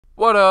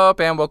What up,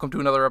 and welcome to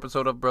another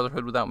episode of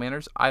Brotherhood Without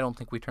Manners. I don't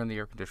think we turned the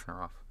air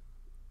conditioner off.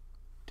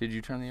 Did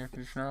you turn the air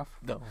conditioner off?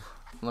 No.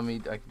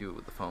 I can do it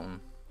with the phone.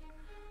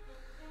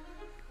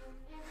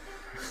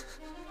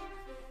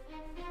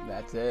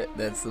 That's it.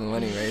 That's the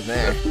money right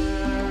there.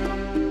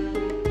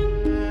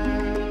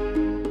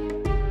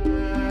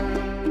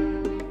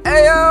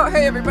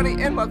 Hey everybody,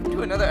 and welcome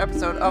to another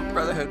episode of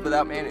Brotherhood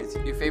Without Manners,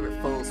 your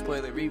favorite full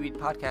spoiler reread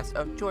podcast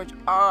of George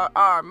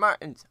R.R.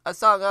 Martin's A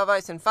Song of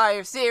Ice and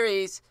Fire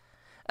series.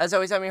 As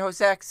always, I'm your host,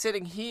 Zach,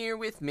 sitting here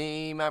with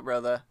me, my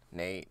brother,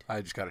 Nate. I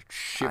just got a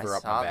shiver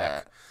up my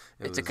back.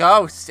 It's a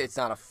ghost. It's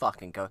not a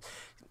fucking ghost.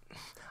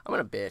 I'm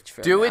gonna bitch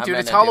for Do it, dude.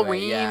 It's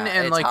Halloween, Yeah,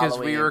 and it's because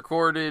Halloween. we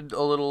recorded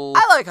a little.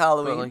 I like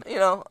Halloween. You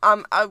know,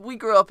 we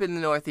grew up in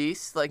the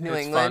Northeast, like New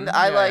England. Fun.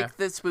 I Yeah. like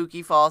the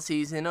spooky fall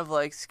season of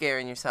like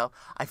scaring yourself.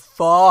 I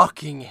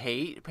fucking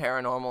hate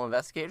paranormal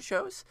investigator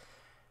shows.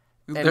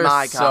 And They're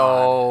my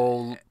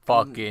so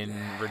fucking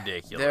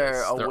ridiculous.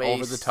 They're a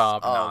waste over the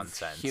top of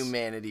nonsense.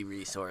 humanity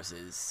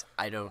resources.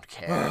 I don't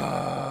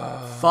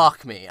care.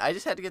 Fuck me. I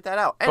just had to get that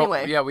out.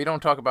 Anyway. But, yeah, we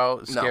don't talk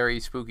about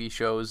scary, spooky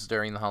shows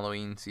during the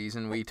Halloween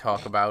season. We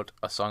talk about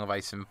A Song of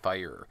Ice and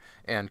Fire.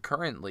 And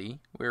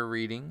currently, we're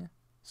reading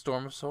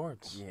Storm of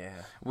Swords.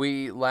 Yeah.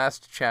 We,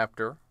 last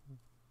chapter,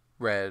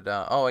 read...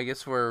 I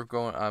guess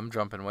I'm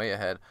jumping way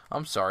ahead.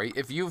 I'm sorry.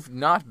 If you've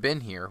not been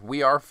here,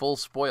 we are full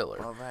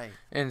spoiler. All right.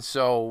 And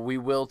so we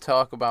will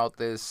talk about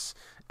this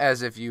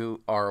as if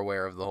you are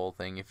aware of the whole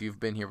thing. If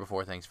you've been here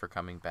before, thanks for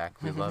coming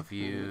back. We love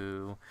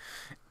you.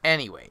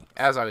 Anyway,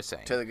 as I was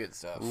saying. To the good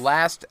stuff.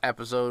 Last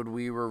episode,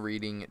 we were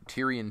reading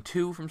Tyrion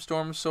 2 from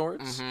Storm of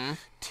Swords. Mm-hmm.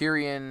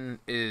 Tyrion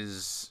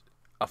is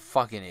a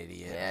fucking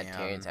idiot. Yeah, man.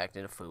 Tyrion's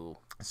acting a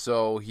fool.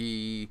 So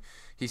he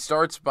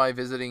starts by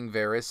visiting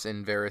Varys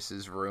in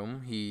Varys'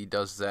 room. He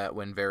does that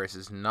when Varys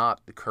is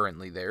not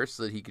currently there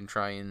so that he can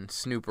try and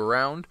snoop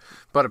around.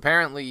 But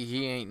apparently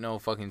he ain't no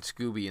fucking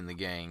Scooby in the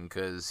gang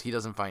because he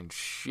doesn't find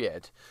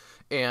shit.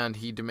 And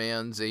he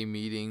demands a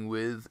meeting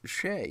with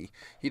Shay.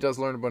 He does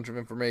learn a bunch of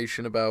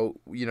information about,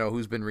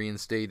 who's been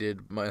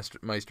reinstated. Maester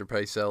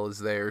Pycelle is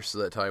there so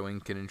that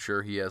Tywin can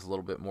ensure he has a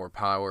little bit more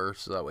power.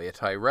 So that way a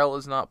Tyrell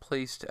is not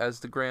placed as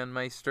the Grand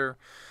Maester.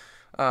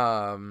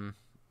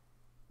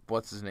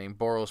 What's his name?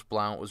 Boros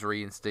Blount was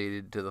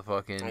reinstated to the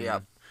fucking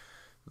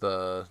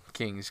the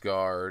King's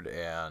Guard,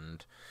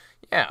 and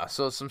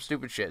so some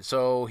stupid shit.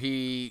 So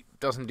he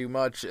doesn't do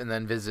much, and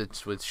then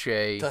visits with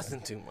Shay.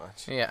 Doesn't do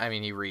much. Yeah, I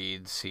mean he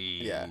reads.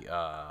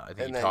 I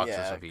think he talks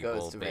to some people.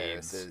 Goes to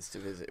Varys to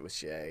visit with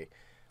Shay,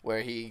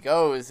 where he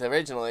goes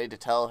originally to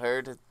tell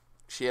her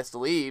she has to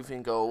leave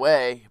and go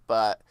away,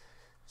 but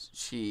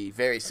she,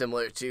 very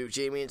similar to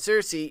Jaime and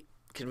Cersei,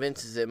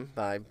 convinces him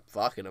by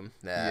fucking him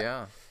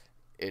that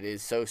it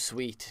is so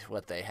sweet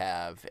what they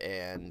have,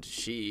 and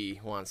she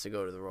wants to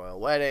go to the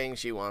royal wedding.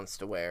 She wants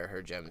to wear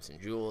her gems and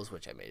jewels,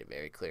 which I made it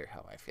very clear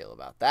how I feel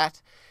about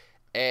that.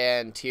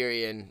 And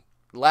Tyrion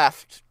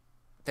left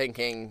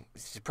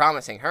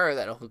promising her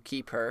that he'll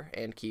keep her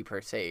and keep her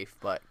safe,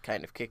 but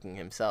kind of kicking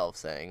himself,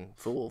 saying,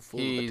 fool.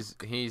 He's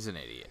an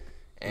idiot.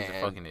 He's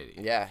a fucking idiot.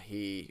 Yeah,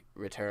 he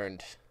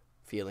returned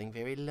feeling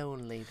very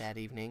lonely that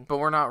evening. But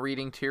we're not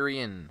reading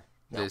Tyrion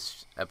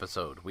this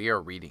episode. We are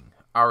reading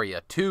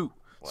Arya 2.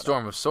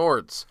 Storm of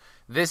Swords.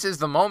 This is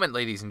the moment,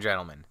 ladies and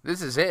gentlemen.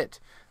 This is it.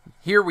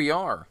 Here we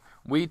are.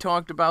 We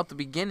talked about the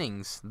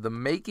beginnings, the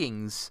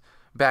makings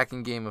back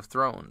in Game of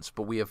Thrones,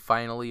 but we have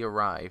finally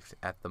arrived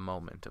at the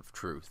moment of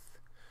truth.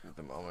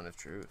 The moment of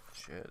truth.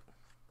 Shit.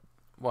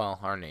 Well,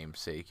 our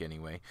namesake,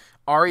 anyway.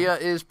 Arya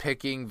is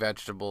picking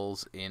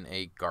vegetables in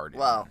a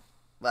garden. Well,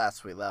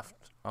 last we left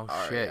Oh,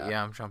 Arya. shit.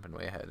 Yeah, I'm jumping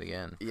way ahead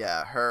again.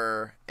 Yeah,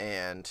 her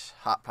and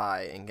Hot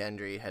Pie and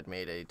Gendry had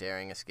made a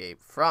daring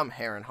escape from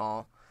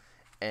Harrenhal,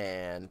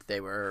 and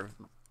they were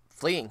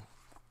fleeing,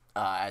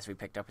 as we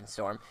picked up in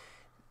Storm,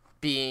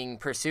 being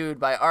pursued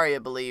by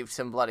Arya believed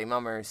some bloody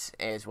mummers,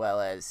 as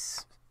well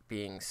as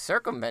being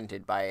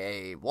circumvented by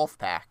a wolf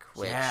pack,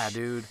 which,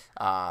 dude.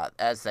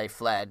 As they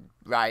fled,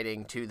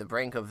 riding to the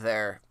brink of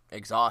their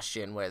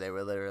exhaustion, where they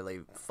were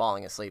literally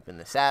falling asleep in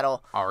the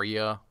saddle.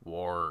 Arya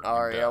warged.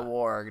 Arya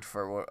warged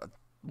for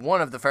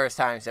one of the first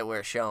times that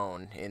we're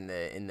shown in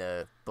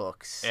the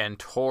books. And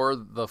tore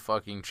the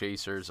fucking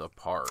chasers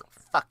apart.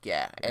 Fuck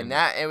yeah. And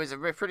it was a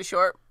pretty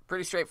short,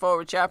 pretty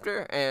straightforward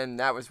chapter, and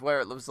that was where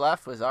it was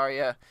left, was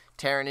Arya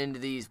tearing into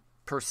these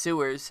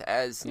pursuers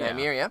as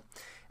Nymeria.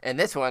 And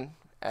this one,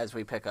 as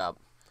we pick up,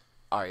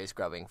 Arya's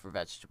grubbing for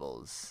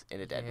vegetables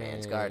in a dead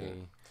man's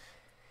garden.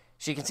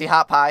 She can see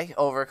Hot Pie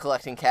over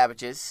collecting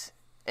cabbages,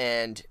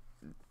 and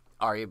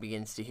Arya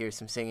begins to hear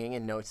some singing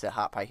and notes that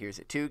Hot Pie hears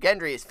it too.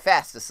 Gendry is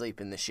fast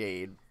asleep in the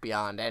shade,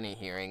 beyond any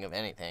hearing of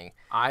anything.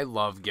 I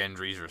love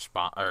Gendry's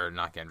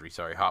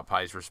Hot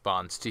Pie's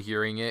response to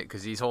hearing it,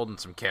 because he's holding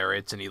some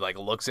carrots, and he,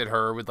 looks at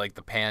her with,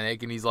 the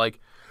panic, and he's like,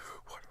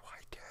 what do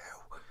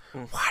I do?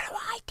 What do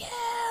I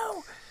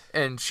do?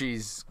 And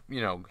she's,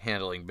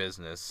 handling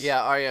business.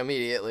 Yeah, Arya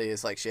immediately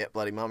is like, shit,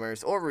 bloody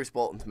mummers, or Roose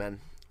Bolton's men.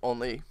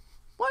 Only,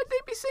 why'd they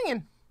be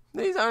singing?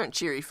 These aren't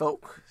cheery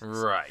folk.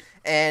 Right.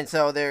 And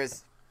so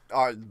there's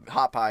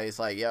Hot Pie is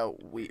like, yo,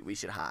 we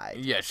should hide.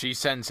 Yeah, she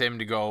sends him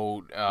to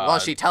go. Well,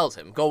 she tells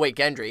him, go wake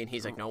Gendry, and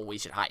he's like, no, we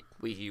should hide.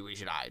 We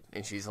should hide.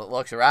 And she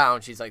looks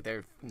around. She's like,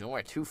 there's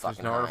nowhere to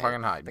fucking nowhere to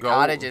fucking hide. The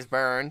cottage is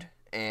burned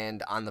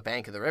and on the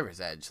bank of the river's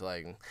edge.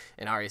 Like,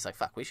 and Arya's like,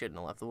 fuck, we shouldn't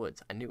have left the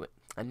woods. I knew it.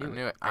 I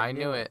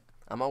knew it.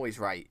 I'm always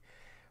right.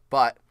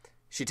 But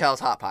she tells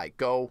Hot Pie,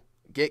 go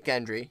get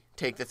Gendry,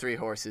 take the 3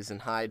 horses,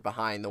 and hide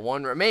behind the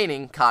one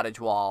remaining cottage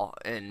wall,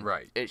 and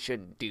it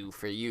should do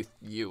for you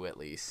at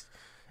least.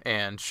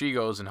 And she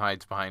goes and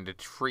hides behind a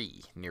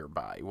tree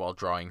nearby while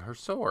drawing her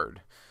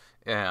sword.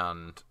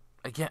 And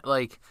again,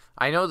 like,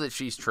 I know that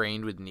she's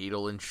trained with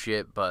needle and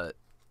shit, but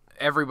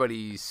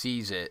everybody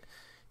sees it.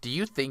 Do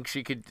you think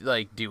she could,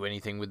 like, do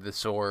anything with the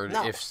sword?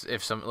 No.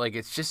 If some, like,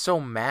 it's just so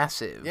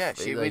massive. Yeah,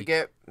 she would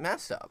get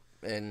messed up.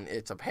 And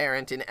it's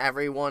apparent in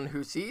everyone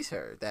who sees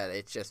her that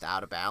it's just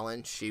out of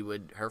balance.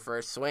 Her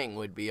first swing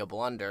would be a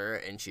blunder,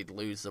 and she'd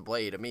lose the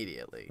blade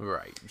immediately.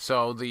 Right.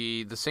 So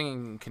the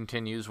singing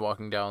continues,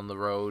 walking down the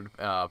road,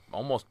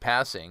 almost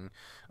passing,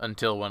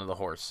 until one of the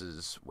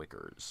horses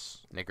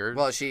nickered.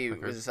 Well, she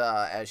was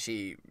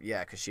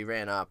because she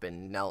ran up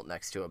and knelt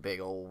next to a big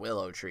old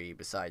willow tree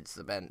beside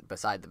the bend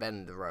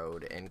of the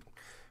road, and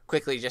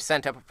quickly just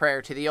sent up a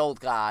prayer to the old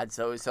gods,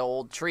 those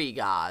old tree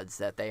gods,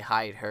 that they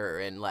hide her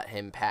and let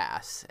him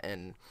pass.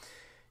 And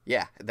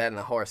yeah, then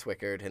the horse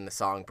wickered and the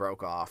song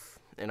broke off.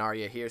 And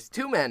Arya hears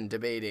 2 men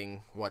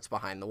debating what's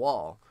behind the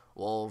wall.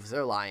 Wolves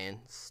or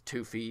lions,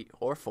 2 feet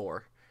or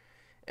 4.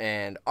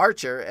 And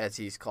Archer, as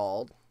he's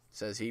called,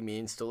 says he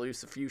means to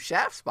loose a few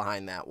shafts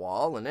behind that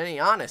wall, and any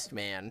honest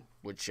man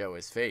would show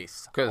his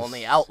face.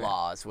 Only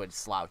outlaws would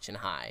slouch and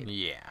hide.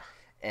 Yeah.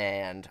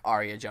 And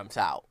Arya jumps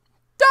out.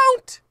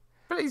 Don't!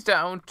 Please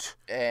don't.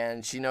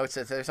 And she notes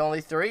that there's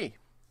only 3.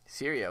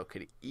 Syrio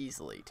could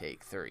easily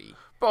take 3.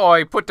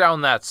 Boy, put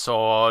down that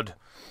sword.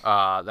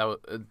 That was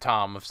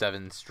Tom of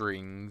 7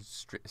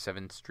 Streams.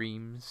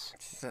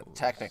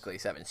 Technically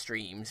 7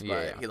 streams,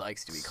 but he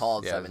likes to be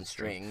called 7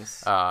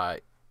 Strings.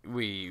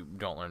 We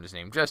don't learn his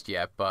name just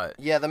yet, but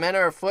yeah, the men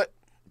are afoot,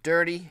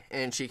 dirty,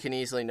 and she can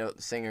easily note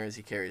the singer as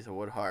he carries a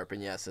wood harp.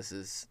 And yes, this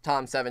is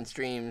Tom 7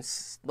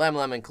 Streams,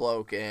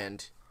 lemoncloak,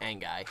 and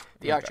Angai,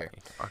 the archer.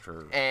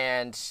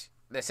 And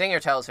the singer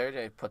tells her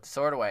to put the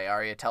sword away.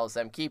 Arya tells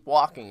them keep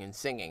walking and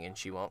singing, and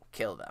she won't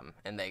kill them.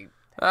 And they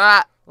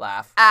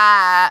laugh.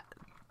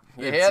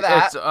 You hear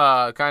that?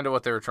 It's kind of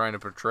what they were trying to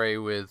portray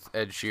with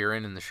Ed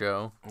Sheeran in the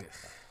show.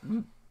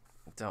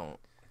 Don't.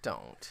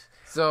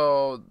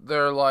 So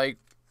they're like,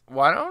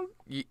 why don't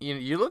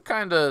you look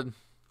kind of,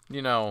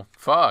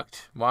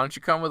 fucked. Why don't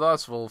you come with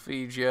us? We'll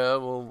feed you.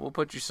 We'll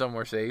put you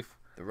somewhere safe.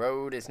 The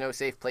road is no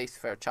safe place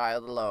for a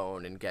child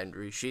alone. And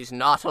Gendry, she's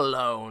not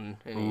alone.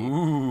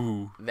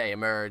 And they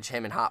emerge,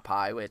 him and Hot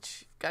Pie,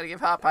 which, gotta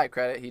give Hot Pie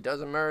credit, he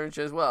does emerge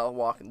as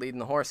well, leading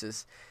the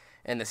horses.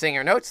 And the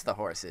singer notes the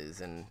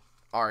horses, and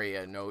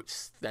Arya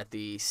notes that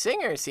the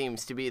singer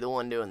seems to be the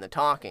one doing the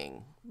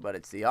talking, but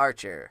it's the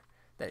archer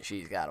that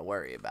she's got to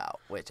worry about,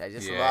 which I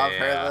just love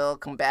her little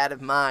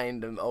combative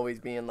mind of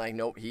always being like,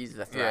 nope, he's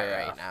the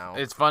threat right now.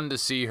 It's fun to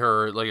see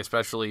her, like,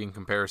 especially in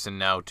comparison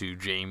now to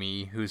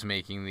Jaime, who's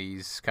making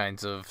these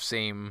kinds of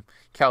same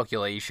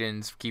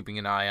calculations, keeping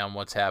an eye on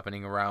what's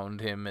happening around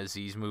him as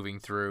he's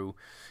moving through,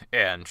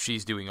 and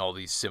she's doing all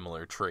these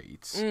similar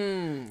traits.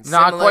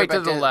 Not quite to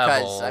the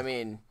level.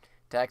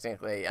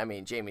 Technically,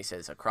 Jaime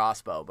says a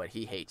crossbow, but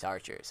he hates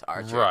archers.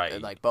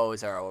 Like,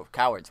 bows are a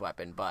coward's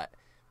weapon, but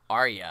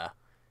Arya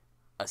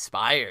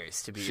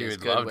aspires to be as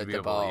good with the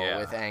bow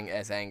as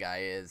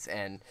Angai is.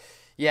 And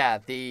yeah,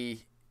 the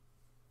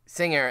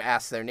singer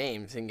asks their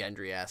names, and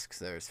Gendry asks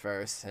theirs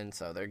first, and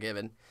so they're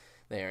given.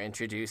 They are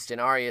introduced, and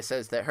Arya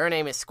says that her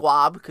name is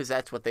Squab, because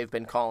that's what they've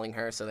been calling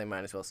her, so they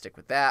might as well stick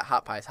with that.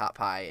 Hot Pie's Hot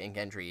Pie, and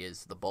Gendry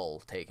is the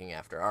bull, taking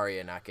after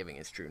Arya, not giving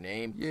his true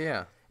name.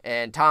 Yeah.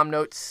 And Tom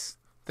notes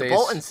the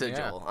Bolton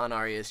sigil on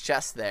Arya's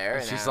chest there.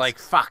 And she's asks, like,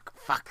 fuck.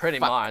 Pretty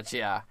much,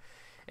 yeah.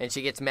 And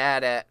she gets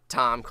mad at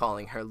Tom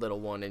calling her little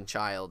one and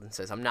child and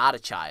says, I'm not a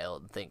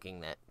child,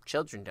 thinking that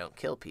children don't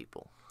kill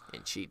people.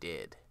 And she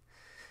did.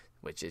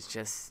 Which is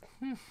just...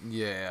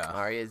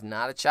 Arya's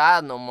not a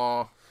child no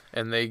more.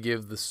 And they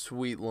give the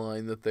sweet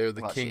line that they're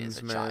the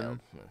king's men. Child,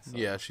 so.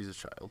 Yeah, she's a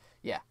child.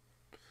 Yeah.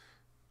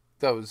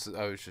 I was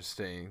just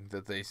saying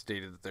that they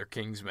stated that they're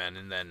king's men,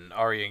 and then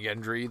Arya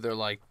and Gendry, they're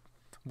like,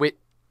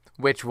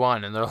 which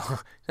one? And they're like,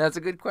 that's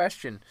a good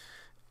question.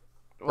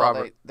 Well,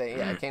 Robert.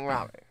 King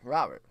Robert.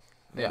 Robert.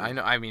 Yeah, I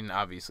know.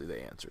 Obviously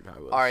they answered.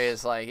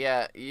 Arya's like,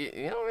 yeah, you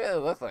don't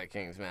really look like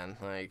king's men.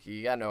 Like,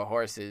 you got no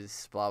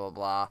horses, blah, blah,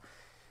 blah.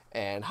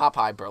 And Hot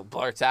Pie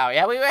blurts out,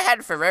 yeah, we were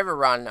headed for River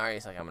Run. And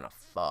Arya's like, I'm going to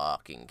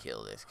fucking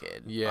kill this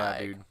kid. Yeah,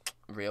 dude.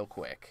 Real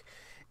quick.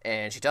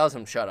 And she tells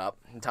him, shut up.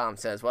 And Tom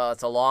says, well,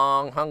 it's a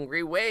long,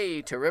 hungry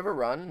way to River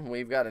Run.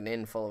 We've got an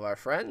inn full of our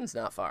friends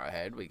not far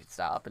ahead. We could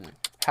stop and...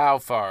 How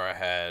far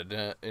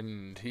ahead?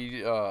 And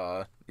he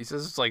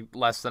says it's like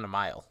less than a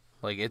mile.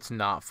 Like, it's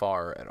not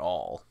far at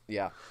all.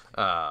 Yeah.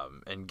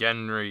 And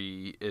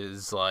Gendry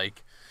is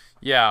like,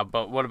 yeah,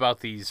 but what about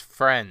these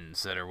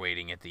friends that are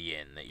waiting at the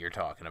inn that you're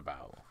talking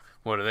about?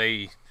 What are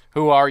they?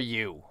 Who are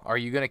you? Are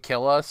you gonna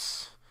kill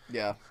us?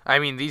 Yeah. I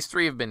mean, these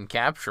three have been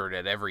captured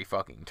at every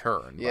fucking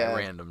turn by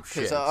random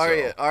shit.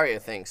 Because Arya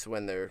thinks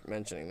when they're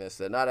mentioning this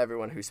that not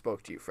everyone who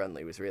spoke to you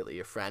friendly was really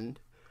your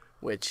friend,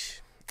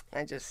 which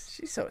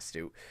she's so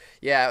astute.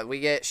 Yeah, we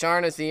get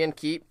Sharna's the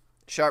innkeep,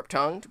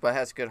 sharp-tongued but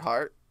has a good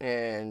heart,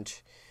 and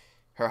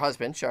her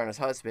husband, Sharna's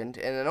husband,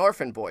 and an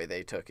orphan boy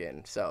they took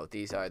in. So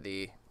these are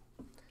the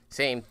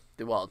same,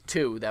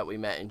 two that we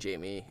met in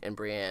Jaime and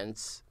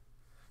Brienne's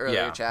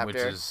earlier chapter. Which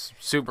is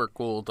super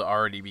cool to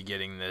already be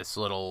getting this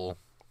little...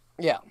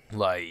 Yeah.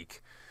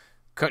 Like,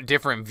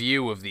 different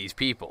view of these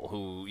people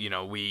who,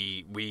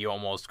 we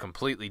almost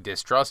completely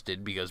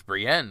distrusted because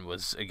Brienne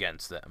was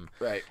against them.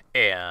 Right.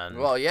 And...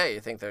 Well, yeah, you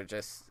think they're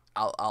just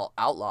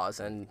outlaws,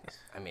 and,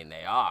 I mean,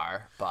 they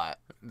are, but...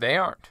 They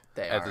aren't.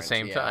 At the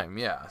same time,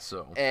 yeah,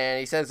 so... And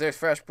he says there's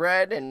fresh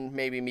bread and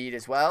maybe meat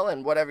as well,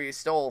 and whatever you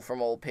stole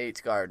from old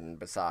Pate's garden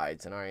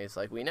besides. And Arya's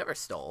like, we never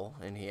stole.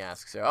 And he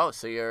asks her, oh,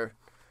 so you're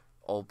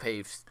old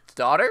Pate's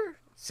daughter?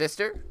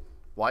 Sister?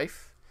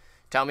 Wife?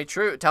 Tell me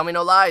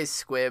no lies,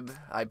 Squib.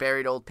 I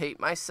buried old Pate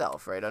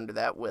myself right under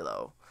that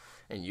willow,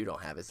 and you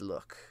don't have his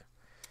look.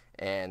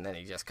 And then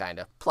he just kind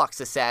of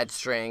plucks a sad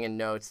string and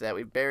notes that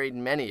we've buried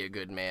many a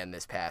good man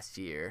this past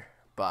year,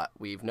 but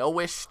we've no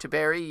wish to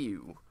bury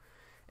you.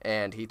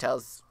 And he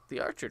tells the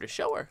archer to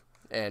show her.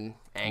 And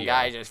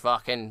guy just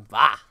fucking,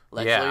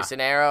 lets loose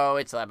an arrow.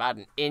 It's about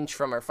an inch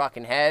from her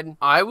fucking head.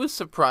 I was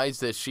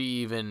surprised that she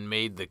even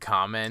made the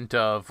comment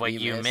of,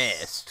 you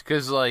missed.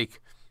 Because,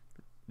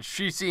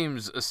 she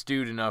seems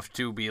astute enough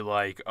to be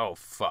like, oh,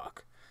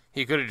 fuck.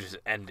 He could have just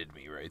ended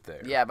me right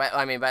there. Yeah, but,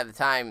 by the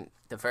time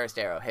the first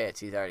arrow hits,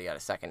 he's already got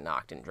a second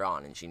knocked and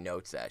drawn, and she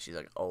notes that. She's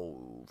like,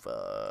 oh,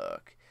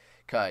 fuck.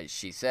 Because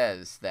she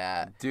says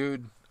that...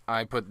 Dude,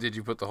 did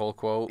you put the whole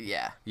quote?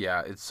 Yeah.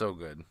 Yeah, it's so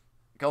good.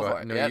 Go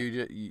for it. No,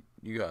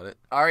 you got it.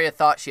 Arya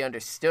thought she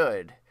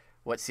understood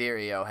what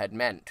Syrio had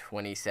meant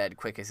when he said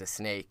quick as a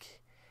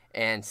snake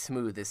and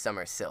smooth as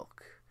summer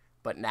silk.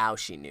 But now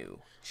she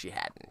knew she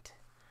hadn't.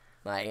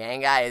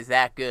 Anguy is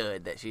that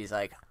good that she's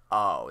like,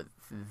 oh,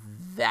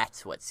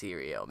 that's what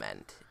Syrio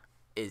meant,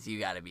 is you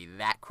gotta be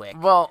that quick,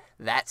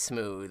 that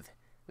smooth,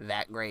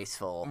 that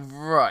graceful.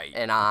 Right.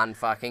 And on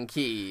fucking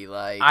key,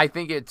 I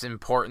think it's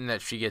important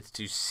that she gets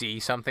to see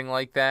something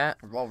like that.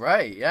 Well,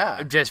 right,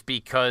 yeah. Just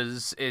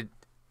because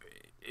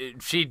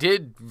she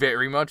did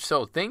very much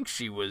so think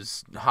she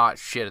was hot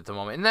shit at the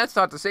moment. And that's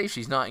not to say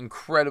she's not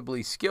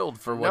incredibly skilled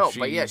for what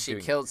she's doing. She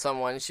killed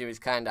someone. She was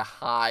kind of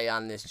high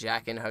on this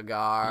Jack and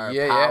Hagar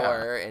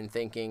power and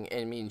thinking,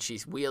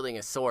 she's wielding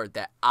a sword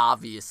that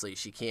obviously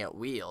she can't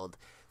wield,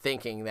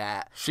 thinking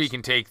that... She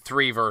can take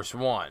 3 verse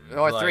 1.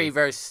 Or 3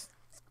 verse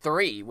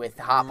 3 with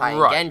Hot Pie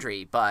and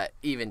Gendry, but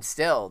even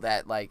still,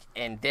 that,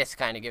 and this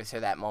kind of gives her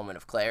that moment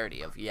of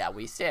clarity of,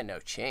 we stand no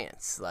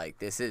chance.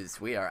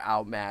 We are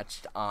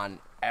outmatched on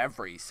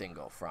every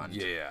single front.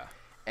 Yeah.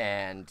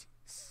 And,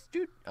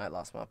 dude, I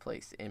lost my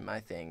place in my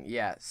thing.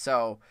 Yeah,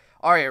 so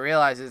Arya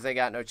realizes they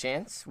got no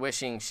chance,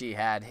 wishing she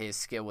had his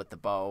skill with the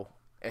bow.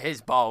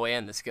 His bow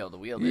and the skill to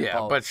wield it.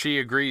 Yeah, but she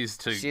agrees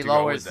to lowers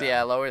go with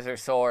that. Lowers her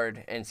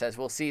sword and says,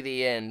 we'll see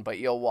thee in, but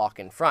you'll walk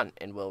in front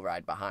and we'll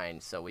ride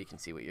behind so we can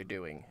see what you're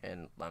doing.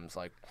 And Lem's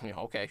like,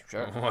 okay,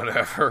 sure.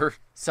 Whatever.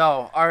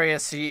 So Arya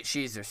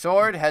sheathes her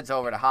sword, heads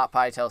over to Hot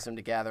Pie, tells him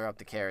to gather up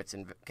the carrots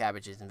and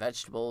cabbages and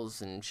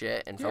vegetables and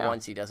shit. And for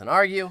once he doesn't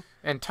argue.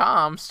 And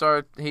Tom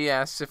he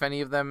asks if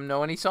any of them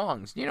know any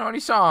songs. Do you know any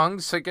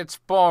songs? It gets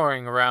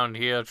boring around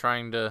here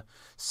trying to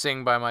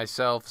sing by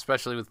myself,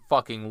 especially with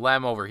fucking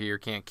Lem over here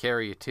can't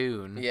carry a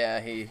tune. Yeah,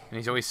 and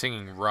he's always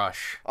singing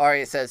Rush.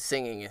 Arya says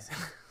singing is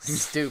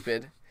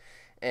stupid,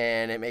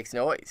 and it makes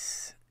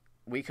noise.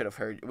 We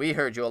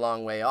heard you a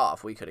long way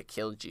off. We could have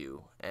killed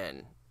you.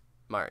 And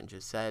Martin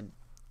just said,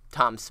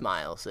 Tom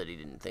Smile said he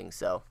didn't think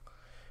so,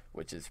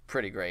 which is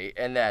pretty great.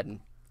 And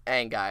then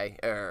Anguy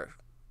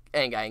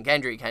and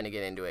Gendry kind of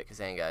get into it because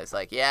Anguy's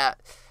like,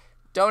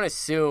 don't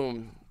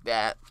assume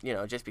that,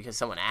 just because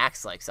someone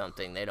acts like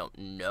something, they don't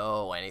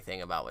know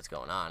anything about what's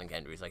going on. And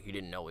Gendry's like, you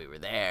didn't know we were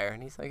there.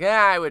 And he's like,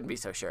 I wouldn't be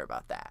so sure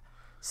about that.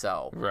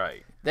 So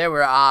there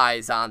were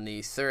eyes on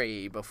these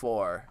 3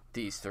 before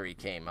these 3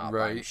 came up,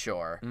 I'm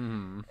sure.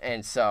 Mm-hmm.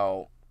 And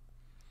so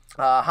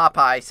Hot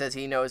Pie says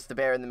he knows the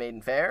Bear and the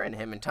Maiden Fair, and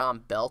him and Tom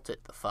belt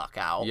it the fuck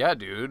out. Yeah,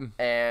 dude.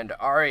 And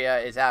Arya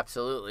is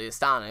absolutely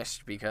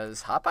astonished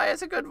because Hot Pie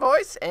has a good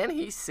voice, and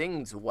he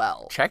sings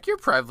well. Check your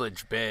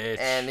privilege, bitch.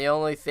 And the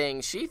only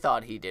thing she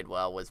thought he did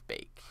well was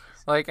bake.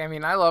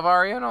 I love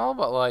Arya and all,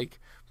 but,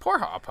 poor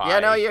Hot Pie. Yeah,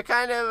 no, you're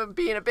kind of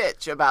being a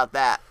bitch about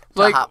that.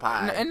 Hot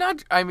Pie. And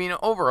not,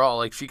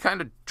 overall, she kind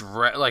of,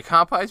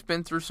 Hot Pie's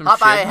been through some shit. Hot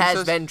Pie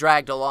has been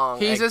dragged along.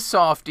 He's a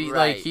softie.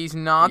 Right. He's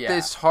not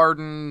this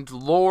hardened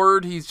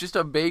lord. He's just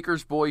a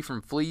baker's boy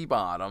from Flea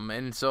Bottom.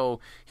 And so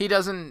he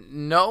doesn't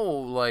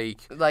know, he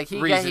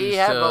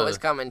had what was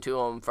coming to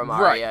him from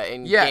Arya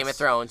in Game of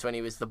Thrones when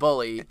he was the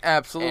bully.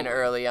 Absolutely. And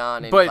early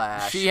on in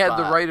Clash. But she had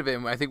the right of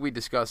him. I think we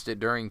discussed it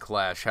during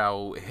Clash,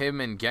 how him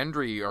and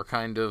Gendry are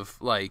kind of,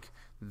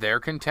 they're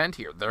content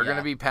here. They're going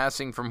to be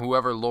passing from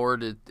whoever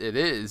lord it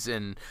is,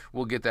 and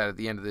we'll get that at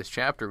the end of this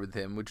chapter with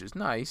him, which is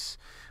nice.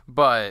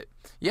 But,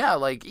 yeah,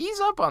 like, ease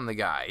up on the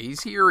guy.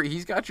 He's here.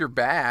 He's got your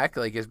back,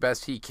 like, as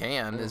best he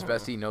can, as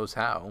best he knows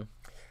how.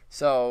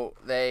 So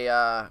they,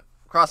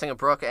 crossing a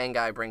brook,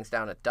 Anguy brings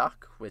down a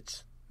duck,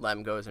 which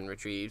Lem goes and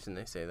retrieves, and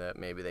they say that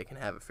maybe they can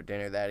have it for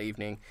dinner that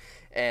evening.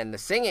 And the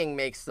singing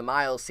makes the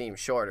miles seem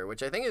shorter,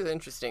 which I think is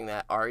interesting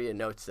that Arya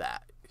notes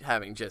that,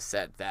 having just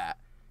said that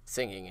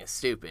singing is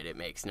stupid, it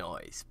makes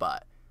noise.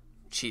 But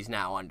she's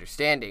now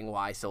understanding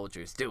why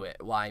soldiers do it,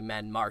 why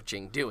men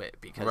marching do it,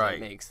 because it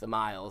makes the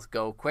miles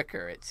go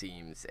quicker, it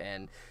seems.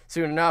 And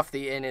soon enough,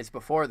 the inn is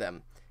before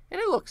them. And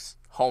it looks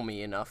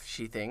homey enough,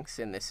 she thinks,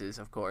 and this is,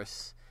 of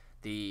course,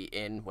 the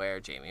inn where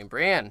Jaime and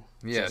Brienne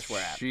just were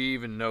at. She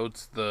even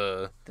notes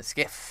the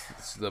skiff.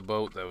 It's the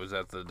boat that was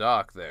at the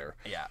dock there.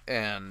 Yeah.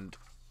 And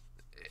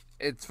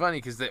it's funny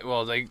because they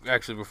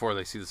actually, before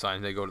they see the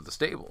sign, they go to the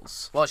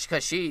stables. Well,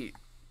 because she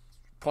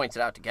points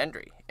it out to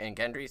Gendry, and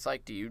Gendry's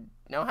like, do you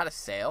know how to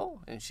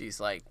sail? And she's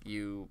like,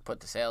 you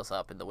put the sails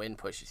up and the wind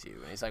pushes you.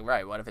 And he's like,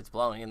 right, what if it's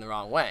blowing in the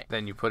wrong way?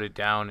 Then you put it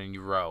down and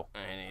you row.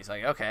 And he's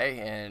like, okay,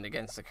 and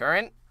against the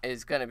current,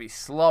 it's going to be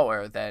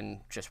slower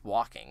than just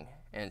walking.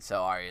 And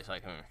so Arya's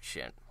like,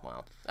 shit,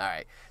 well, all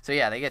right. So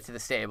yeah, they get to the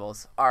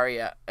stables.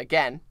 Arya,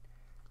 again,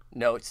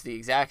 notes the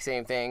exact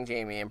same thing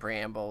Jaime and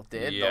Brienne both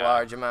did, the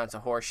large amounts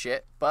of horse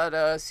shit,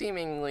 but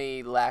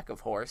seemingly lack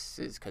of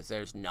horses because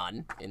there's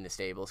none in the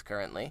stables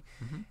currently.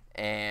 Mm-hmm.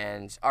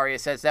 And Arya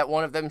says that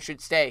one of them should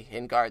stay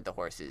and guard the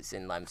horses.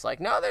 And Lem's like,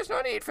 no, there's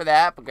no need for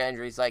that. But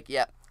Gendry's like,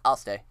 yeah, I'll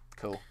stay.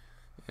 Cool.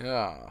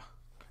 Yeah.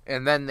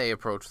 And then they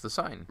approach the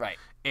sign. Right.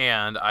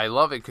 And I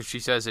love it because she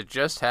says it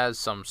just has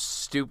some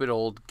stupid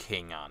old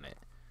king on it.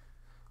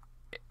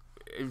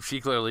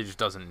 She clearly just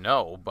doesn't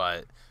know,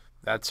 but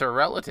that's her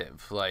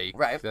relative. Like,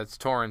 that's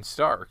Torrhen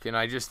Stark. And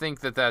I just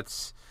think that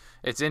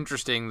it's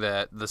interesting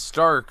that the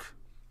Stark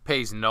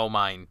pays no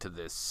mind to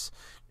this.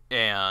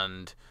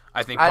 And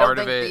I think part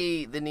of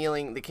it... the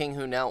kneeling, the king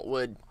who knelt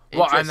would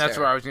Well, and that's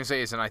what I was going to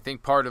say is, and I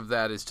think part of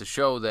that is to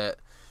show that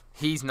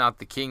he's not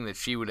the king that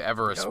she would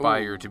ever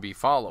aspire to be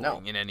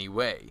following in any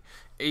way.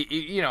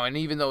 You know, and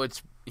even though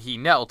he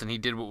knelt and he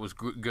did what was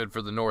good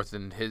for the North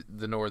and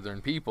the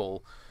northern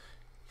people,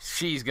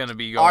 she's going to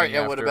be going Arya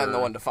after... would have been the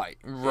one to fight.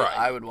 Right.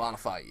 I would want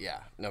to fight,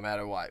 no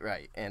matter what,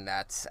 right. And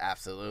that's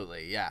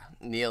absolutely,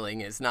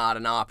 kneeling is not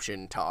an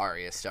option to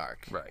Arya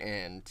Stark. Right.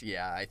 And,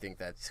 I think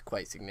that's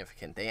quite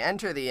significant. They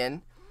enter the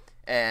inn,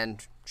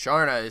 and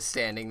Sharna is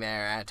standing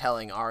there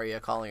telling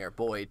Arya, calling her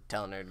boy,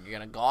 telling her, you're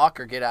going to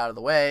gawk or get out of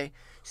the way.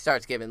 She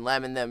starts giving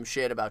Lemon them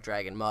shit about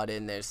dragging mud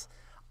in. There's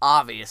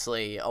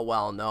obviously a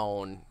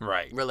well-known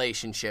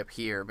relationship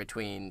here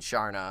between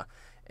Sharna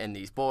and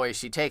these boys.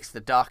 She takes the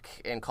duck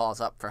and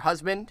calls up for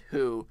husband,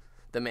 who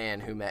the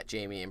man who met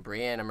Jaime and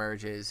Brienne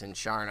emerges, and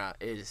Sharna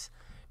is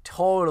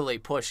totally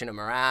pushing him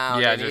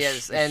around.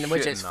 And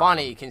which is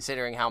funny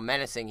considering how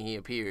menacing he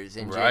appears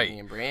in Jaime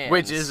and Brienne.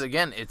 Which is,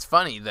 again, it's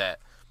funny that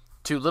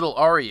to little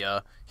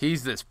Arya,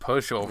 he's this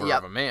pushover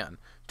of a man.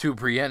 To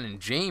Brienne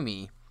and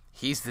Jaime,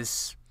 he's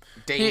this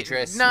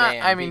dangerous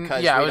man. I mean,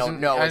 because we don't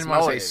know his motives. I didn't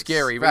want to say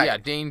scary,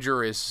 but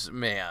dangerous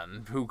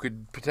man who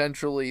could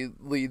potentially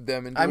lead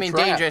them into a trap.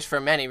 Dangerous for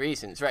many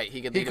reasons, right?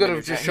 He could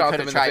have just shot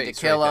them in the face. He could have tried to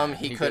kill him.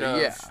 He could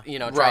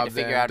have, tried to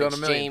figure out it's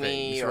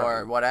Jaime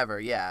or whatever.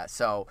 Yeah.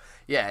 So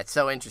it's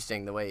so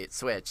interesting the way it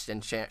switched.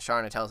 And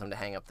Sharna tells him to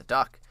hang up the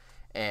duck,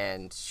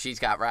 and she's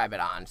got rabbit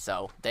on,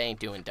 so they ain't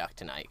doing duck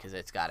tonight because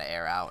it's got to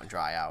air out and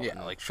dry out.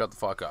 Yeah, like shut the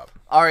fuck up.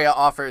 Arya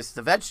offers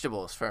the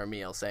vegetables for a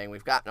meal, saying,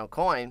 we've got no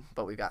coin,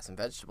 but we've got some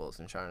vegetables.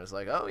 And Sharna's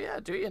like, oh, yeah,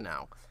 do you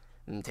now?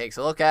 And takes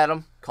a look at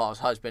him, calls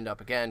husband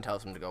up again,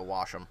 tells him to go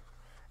wash them.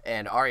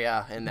 And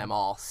Arya and them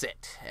all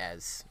sit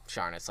as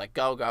Sharna's like,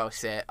 go,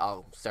 sit.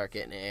 I'll start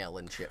getting ale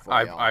and shit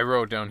for you. I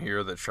wrote down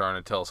here that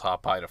Sharna tells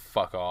Hot Pie to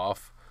fuck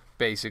off,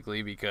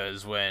 basically,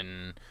 because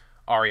when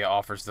Arya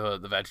offers the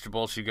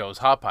vegetables, she goes,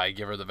 Hot Pie,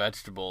 give her the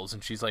vegetables.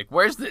 And she's like,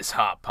 where's this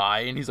Hot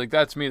Pie? And he's like,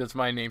 that's me, that's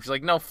my name. She's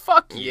like, no,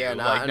 fuck you. Yeah,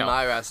 not in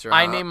my restaurant.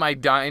 I name my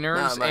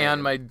diners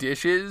and my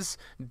dishes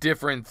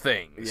different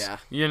things. Yeah.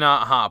 You're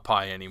not Hot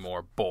Pie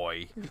anymore,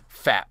 boy.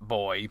 Fat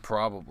boy,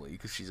 probably,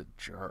 because she's a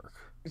jerk.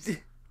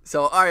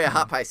 So Arya,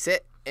 Hot Pie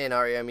sit, and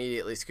Arya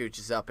immediately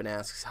scooches up and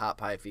asks Hot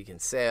Pie if he can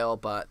sail,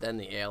 but then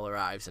the ale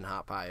arrives, and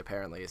Hot Pie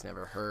apparently has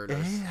never heard or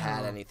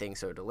had anything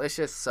so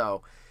delicious,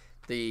 so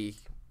the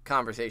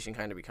conversation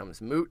kind of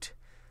becomes moot.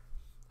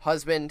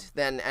 Husband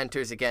then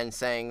enters again,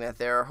 saying that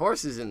there are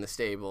horses in the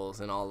stables,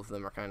 and all of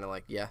them are kind of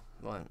like,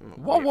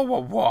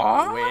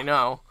 what? We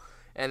know.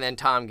 And then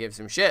Tom gives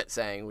him shit,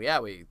 saying, we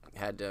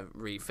had to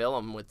refill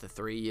them with the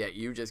 3 that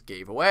you just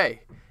gave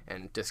away.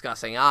 And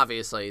discussing,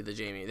 obviously, the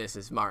Jaime, this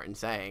is Martin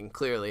saying,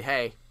 clearly,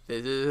 hey,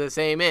 this is the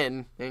same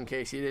inn, in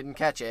case you didn't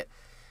catch it.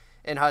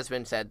 And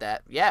husband said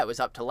that, it was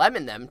up to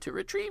Lemon them to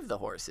retrieve the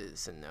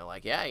horses. And they're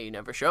like, you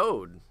never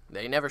showed.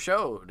 They never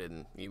showed,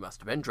 and you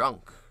must have been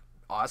drunk.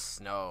 us?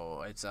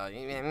 No, it's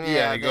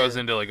Yeah, it goes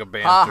into like a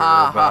banter ha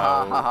ha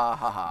about. ha ha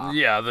ha ha.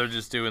 Yeah, they're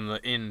just doing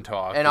the in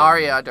talk. And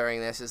Arya during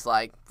this is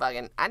like,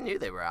 fucking, I knew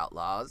they were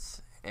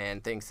outlaws,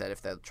 and thinks that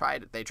if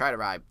they try to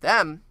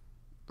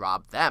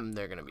rob them,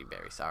 they're gonna be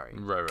very sorry.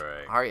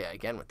 Right. Arya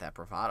again with that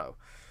bravado,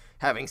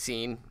 having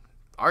seen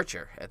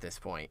Archer at this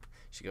point,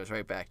 she goes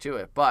right back to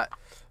it. But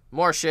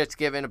more shit's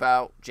given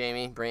about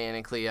Jaime, Brienne,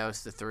 and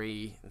Cleos, the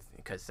three,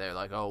 because they're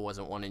like, oh,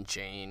 wasn't one in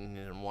chain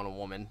and one a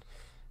woman.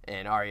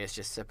 And Arya's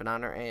just sipping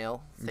on her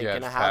ale,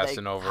 thinking of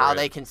how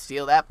they can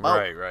steal that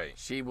boat. Right.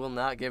 She will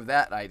not give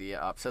that idea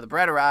up. So the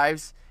bread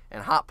arrives,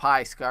 and Hot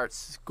Pie starts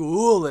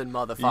schooling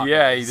motherfuckers.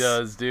 Yeah, he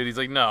does, dude. He's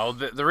like, no,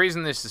 the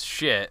reason this is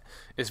shit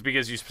is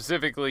because you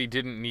specifically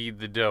didn't knead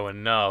the dough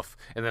enough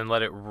and then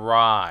let it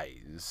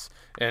rise.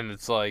 And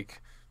it's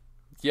like,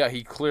 yeah,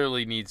 he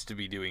clearly needs to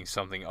be doing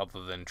something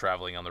other than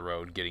traveling on the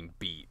road, getting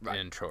beat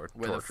and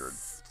tortured.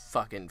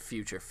 Fucking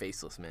future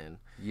faceless man.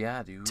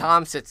 Yeah, dude.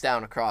 Tom sits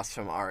down across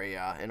from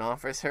Arya and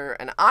offers her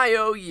an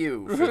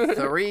IOU for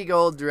 3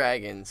 gold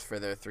dragons for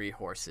their 3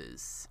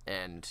 horses.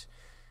 And,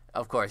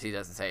 of course, he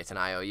doesn't say it's an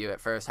IOU at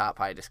first. Hot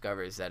Pie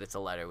discovers that it's a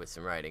letter with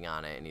some writing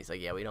on it. And he's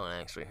like, yeah, we don't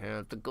actually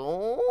have the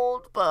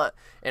gold, but...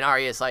 And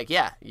Arya's like,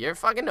 yeah, you're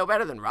fucking no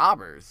better than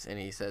robbers. And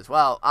he says,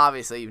 well,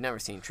 obviously, you've never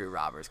seen true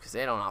robbers because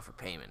they don't offer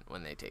payment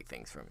when they take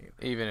things from you.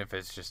 Even if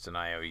it's just an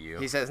IOU.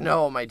 He says,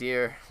 no, my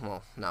dear.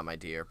 Well, not my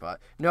dear, but...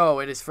 No,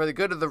 it is for the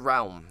good of the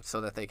realm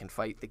so that they can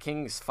fight the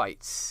king's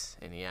fights.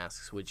 And he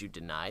asks, would you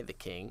deny the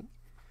king?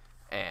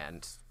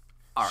 And...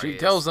 She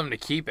tells them to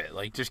keep it.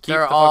 Like, just keep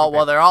they're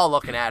all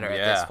looking at her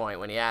at this point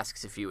when he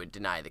asks if you would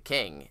deny the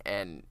king.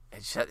 And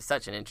it's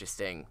such an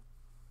interesting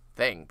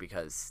thing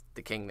because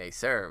the king they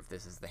serve,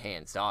 this is the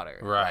Hand's daughter.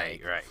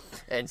 Right.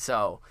 And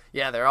so,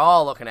 yeah, they're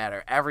all looking at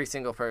her. Every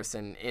single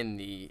person in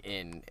the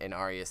inn. And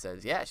Arya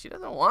says, yeah, she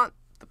doesn't want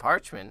the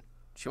parchment.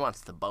 She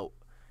wants the boat.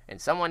 And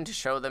someone to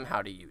show them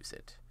how to use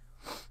it.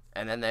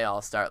 And then they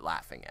all start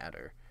laughing at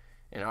her.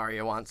 And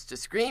Arya wants to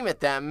scream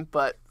at them,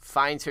 but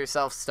finds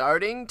herself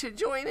starting to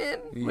join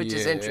in, which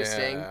is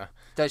interesting.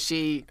 Does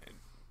she...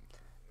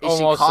 Is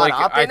almost she caught like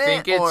up in I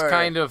think it's or?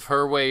 kind of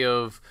her way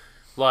of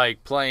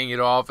like playing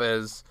it off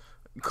as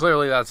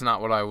clearly that's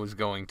not what I was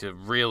going to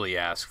really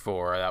ask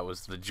for. That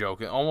was the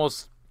joke.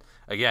 Almost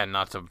again,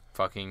 not to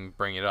fucking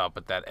bring it up,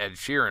 but that Ed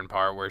Sheeran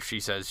part where she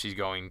says she's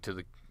going to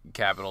the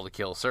capital to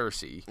kill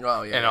Cersei.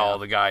 Oh, yeah. And all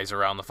the guys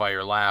around the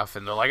fire laugh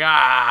and they're like,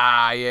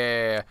 ah,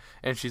 yeah.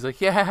 And she's like,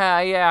 yeah,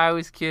 I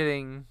was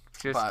kidding.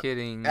 Just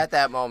kidding. At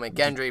that moment,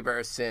 Gendry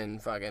bursts in,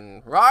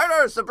 fucking,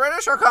 riders, the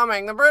British are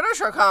coming.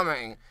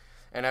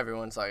 And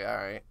everyone's like, all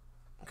right,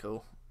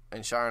 cool.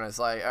 And Sharna's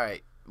like, all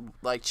right,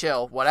 like,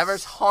 chill.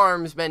 Whatever's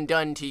harm's been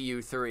done to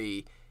you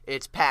 3,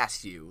 it's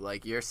past you.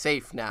 Like, you're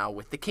safe now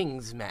with the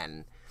king's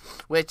men.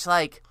 Which,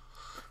 like...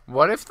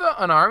 What if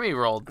an army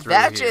rolled through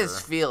that here?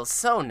 just feels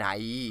so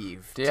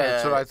naive. Yeah,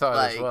 that's what I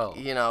thought as well.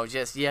 You know,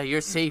 just, yeah, you're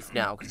safe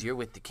now because you're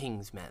with the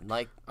king's men.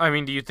 Like, I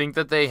mean, do you think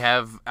that they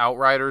have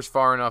outriders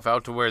far enough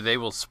out to where they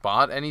will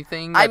spot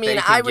anything? I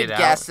mean, I would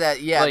guess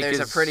that, yeah, like,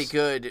 there's a pretty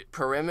good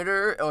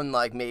perimeter, and,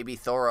 like, maybe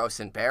Thoros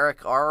and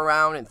Beric are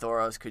around, and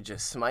Thoros could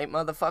just smite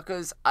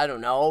motherfuckers. I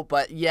don't know,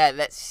 but, yeah,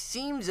 that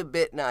seems a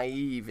bit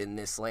naive in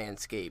this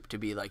landscape to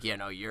be like, you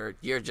know,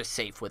 you're just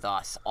safe with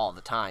us all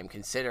the time,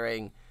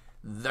 considering...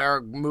 They're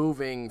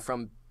moving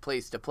from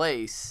place to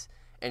place,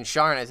 and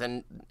Sharn is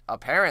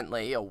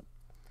apparently a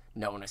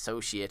known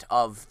associate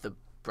of the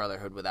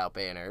Brotherhood Without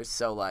Banners,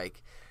 so,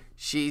 like,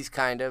 she's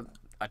kind of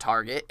a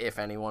target if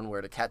anyone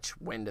were to catch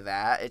wind of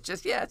that. It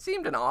just, yeah, it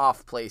seemed an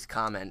off-place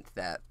comment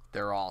that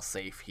they're all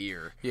safe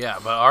here. Yeah,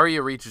 but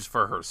Arya reaches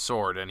for her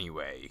sword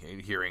anyway,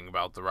 hearing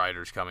about the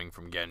riders coming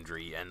from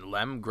Gendry, and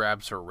Lem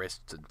grabs her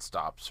wrist and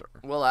stops her.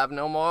 We'll have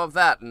no more of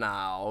that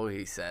now,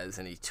 he says,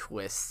 and he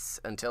twists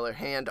until her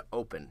hand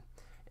open.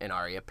 And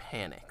Arya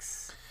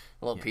panics.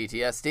 A little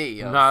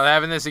PTSD. I'm not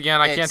having this again.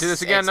 I can't do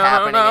this again. It's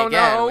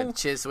No. With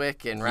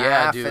Chiswick and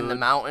Raph and the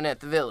mountain at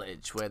the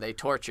village where they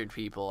tortured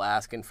people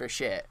asking for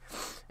shit.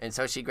 And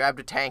so she grabbed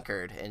a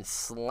tankard and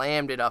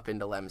slammed it up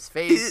into Lem's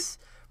face,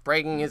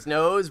 breaking his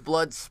nose.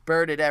 Blood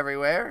spurted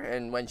everywhere.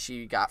 And when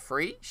she got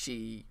free,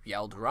 she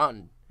yelled,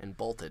 "Run," and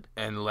bolted.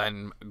 And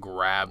Lem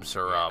grabs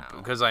her up.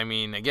 Because, I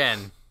mean,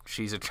 again...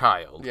 She's a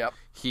child. Yep.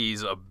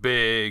 He's a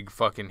big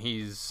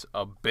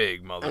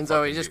motherfucker. And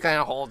so he just kind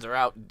of holds her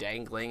out,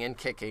 dangling and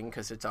kicking,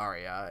 because it's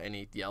Arya, and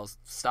he yells,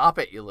 "Stop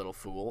it, you little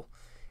fool."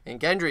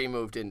 And Gendry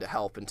moved in to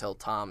help until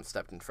Tom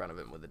stepped in front of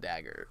him with a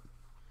dagger.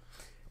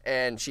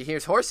 And she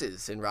hears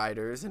horses and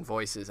riders and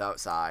voices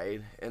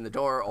outside, and the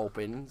door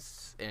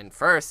opens, and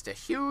first a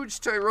huge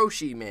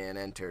Tyroshi man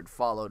entered,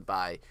 followed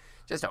by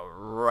just a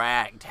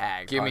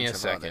ragtag Give bunch me a of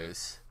second.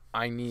 others.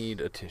 I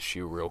need a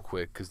tissue real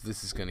quick, because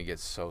this is going to get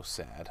so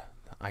sad.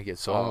 I get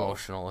so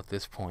emotional at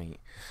this point.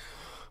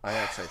 I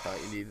actually thought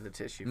you needed the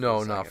tissue.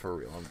 No, not for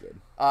real. I'm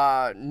good.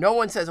 No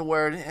one says a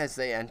word as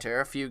they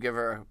enter. A few give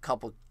her a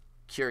couple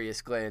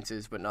curious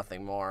glances, but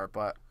nothing more.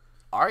 But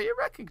Arya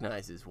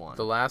recognizes one.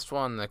 The last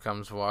one that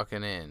comes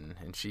walking in,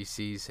 and she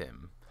sees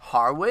him.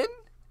 Harwin?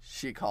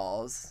 she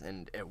calls,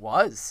 and it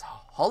was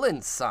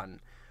Hullen's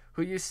son,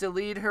 who used to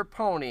lead her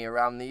pony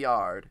around the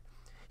yard.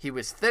 He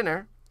was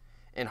thinner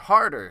and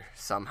harder,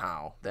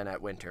 somehow, than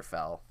at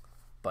Winterfell,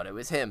 but it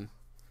was him.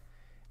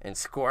 And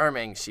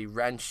squirming, she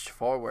wrenched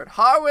forward.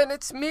 Harwin,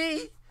 it's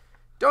me!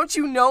 Don't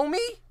you know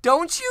me?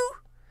 Don't you?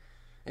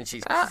 And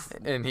she's...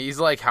 And he's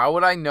like, how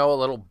would I know a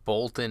little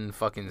Bolton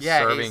fucking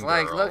serving he's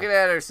like girl? looking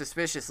at her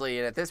suspiciously,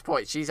 and at this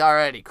point, she's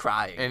already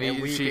crying and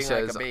weeping she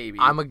says, like a baby.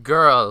 I'm a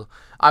girl.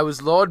 I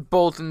was Lord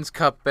Bolton's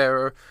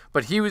cupbearer,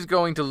 but he was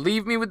going to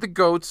leave me with the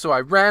goats, so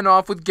I ran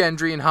off with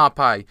Gendry and Hot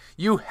Pie.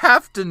 You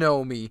have to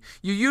know me.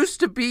 You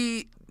used to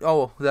be...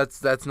 Oh,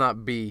 that's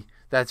not B.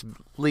 That's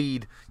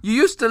lead. You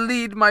used to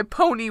lead my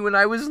pony when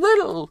I was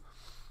little.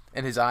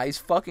 And his eyes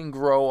fucking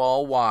grow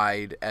all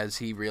wide as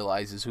he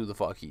realizes who the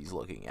fuck he's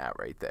looking at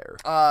right there.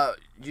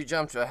 You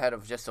jumped ahead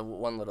of just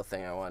one little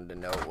thing I wanted to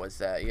note was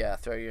that,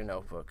 throw your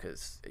notebook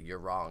because you're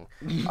wrong.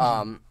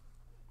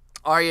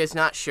 Arya's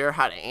not sure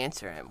how to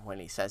answer him when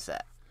he says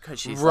that. Cause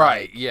she's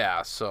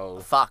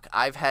so... Fuck,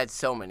 I've had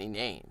so many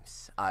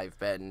names. I've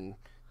been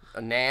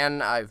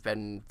Nan, I've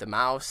been the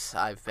mouse,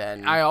 I've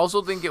been... I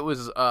also think it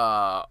was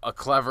a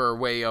clever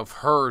way of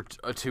her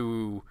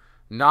to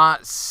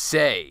not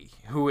say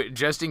who it,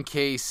 just in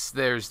case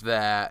there's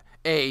that,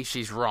 A,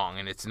 she's wrong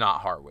and it's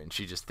not Harwin,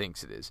 she just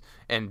thinks it is,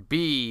 and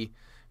B,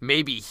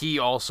 maybe he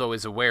also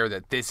is aware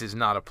that this is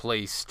not a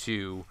place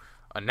to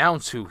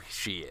announce who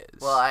she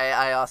is. Well,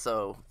 I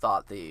also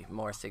thought the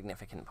more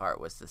significant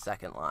part was the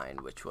second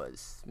line, which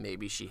was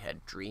maybe she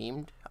had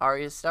dreamed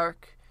Arya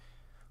Stark.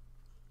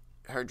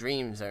 Her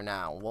dreams are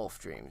now wolf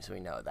dreams,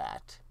 we know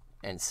that,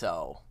 and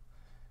so...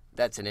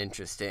 That's an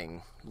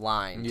interesting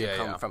line to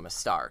come from a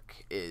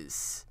Stark,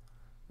 is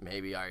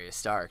maybe Arya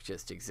Stark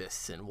just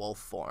exists in wolf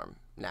form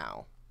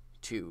now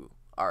to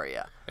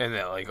Arya. And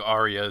that, like,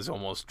 Arya is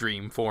almost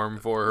dream form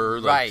for her.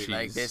 Right,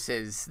 like, this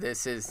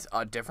is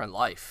a different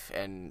life,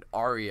 and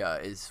Arya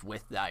is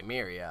with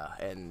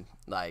Nymeria, and,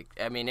 like,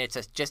 I mean, it's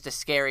just a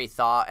scary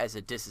thought as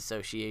a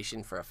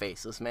disassociation for a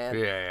faceless man.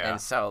 Yeah.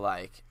 And so,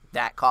 like,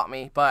 that caught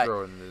me, but,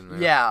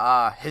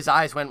 his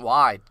eyes went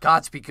wide.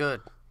 Gods be good.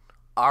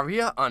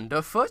 Arya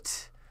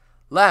underfoot?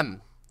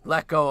 Lem,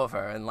 let go of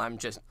her, and Lem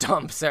just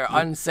dumps her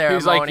unceremoniously.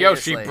 He's like, yo,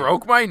 she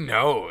broke my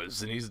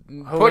nose, and he's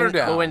put her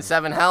down. Who in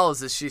seven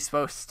hells is she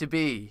supposed to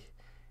be?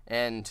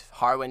 And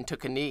Harwin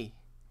took a knee.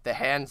 The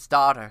hand's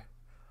daughter,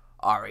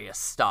 Arya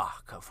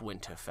Stark of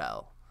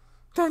Winterfell.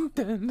 Dun,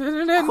 dun,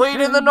 dun, dun, Queen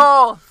in the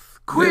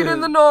North! Queen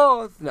in the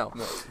North! No.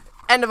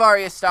 End of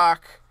Arya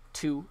Stark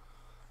 2.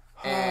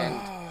 And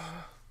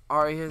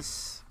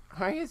Arya's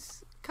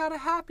got a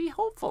happy,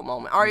 hopeful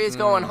moment. Arya's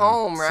going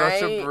home, right?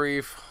 Such a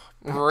brief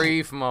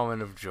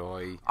moment of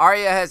joy.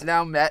 Arya has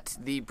now met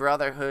the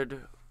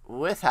Brotherhood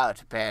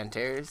Without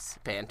Banners.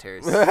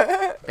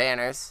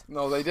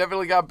 No, they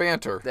definitely got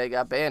banter. They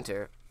got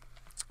banter.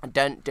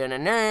 Dun dun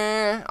dun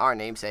dun. Our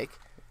namesake.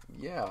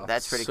 Yeah.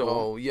 That's pretty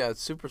cool. Yeah,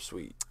 it's super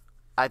sweet.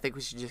 I think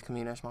we should just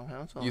convene our small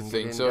council. You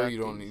think so? You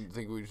don't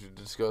think we should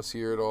discuss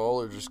here at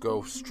all, or just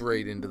go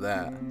straight into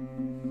that?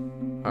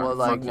 Well,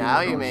 like,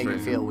 now you make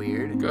it feel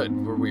weird. Good,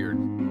 we're weird.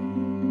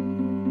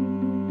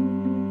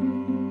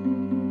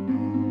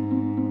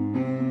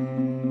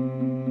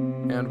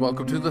 And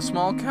welcome to the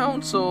Small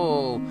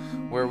Council,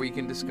 where we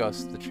can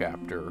discuss the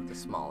chapter. The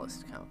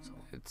smallest council.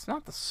 It's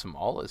not the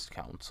smallest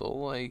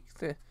council, I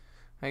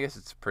guess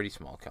it's a pretty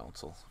small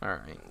council.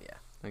 Alright. Yeah.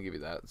 I'll give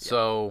you that. Yep.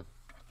 So,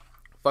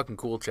 fucking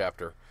cool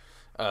chapter.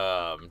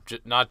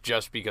 Not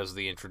just because of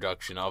the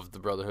introduction of the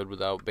Brotherhood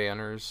Without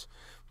Banners,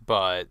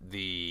 but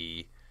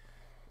the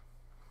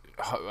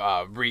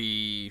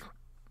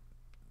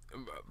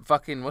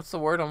fucking, what's the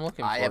word I'm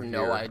looking for? I have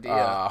no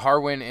idea.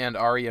 Harwin and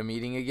Arya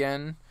meeting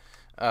again.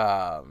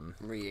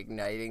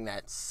 Reigniting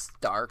that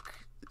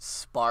Stark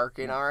spark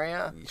in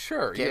Arya.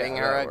 Sure, giving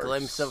her a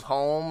glimpse of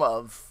home,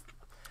 of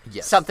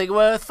something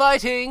worth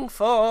fighting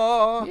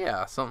for.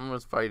 Yeah, something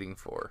worth fighting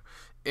for.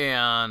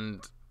 And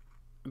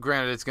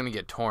granted, it's going to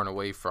get torn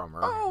away from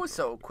her. Oh,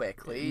 so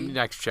quickly.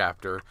 Next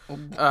chapter.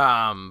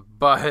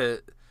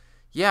 But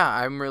yeah,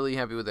 I'm really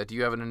happy with that. Do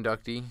you have an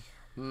inductee?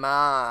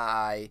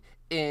 My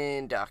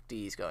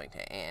inductee is going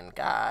to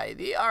Anguy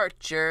the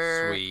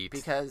Archer. Sweet.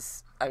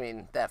 Because, I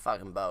mean, that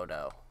fucking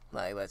Bodo.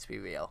 Like, let's be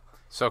real.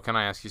 So, can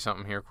I ask you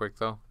something here quick,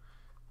 though?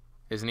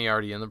 Isn't he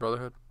already in the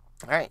Brotherhood?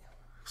 All right.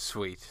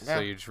 Sweet. Yeah.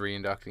 So, you're just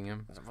re-inducting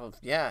him? Well,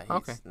 yeah,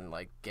 he's,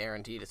 like,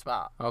 guaranteed a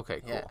spot.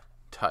 Okay, cool. Yeah.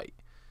 Tight.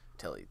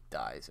 Till he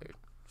dies or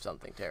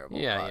something terrible.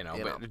 Yeah,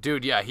 but, but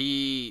dude, yeah,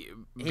 he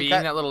being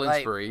that little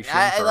inspiration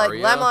for like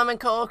Arya. Lemon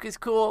Coke is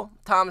cool.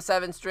 Thomas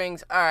Seven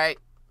Strings, all right.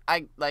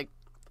 I like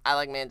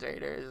Mans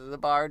Raider as a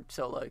bard,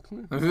 so like,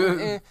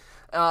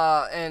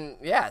 and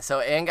yeah, so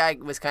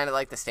Anguy was kind of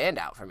like the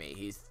standout for me.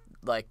 He's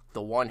like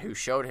the one who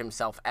showed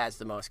himself as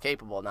the most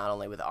capable, not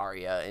only with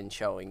Arya and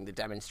showing the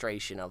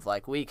demonstration of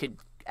like, we could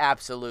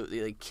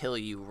absolutely like kill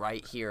you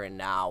right here and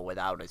now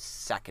without a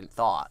second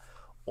thought,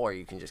 or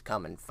you can just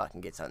come and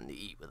fucking get something to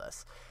eat with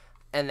us.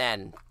 And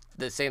then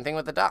the same thing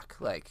with the duck.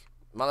 Like,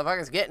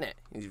 motherfucker's getting it.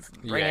 He's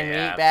bringing meat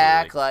absolutely.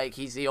 back. Like,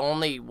 he's the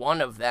only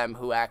one of them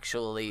who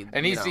actually...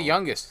 And he's the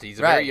youngest. He's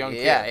a right, very young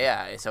kid.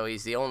 Yeah. So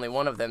he's the only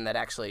one of them that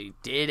actually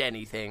did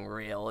anything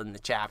real in the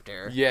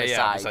chapter.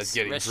 Besides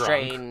getting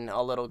restrain drunk.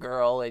 a little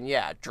girl and,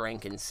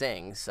 drink and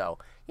sing. So,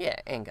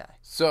 and guy.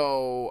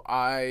 So,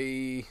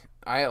 I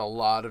had a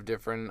lot of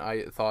different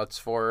thoughts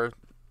for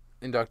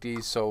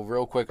inductees. So,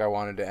 real quick, I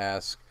wanted to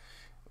ask,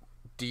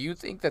 do you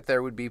think that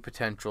there would be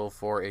potential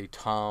for a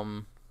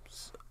Tom...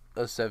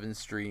 a Seven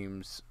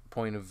Streams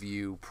point of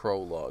view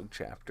prologue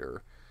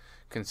chapter,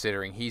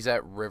 considering he's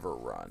at River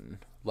Run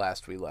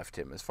last we left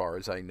him, as far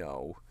as I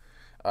know,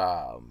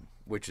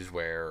 which is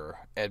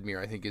where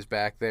Edmure, I think, is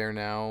back there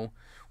now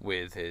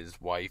with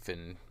his wife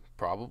and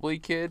probably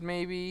kid,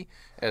 maybe,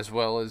 as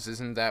well as,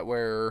 isn't that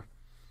where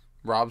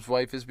Rob's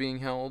wife is being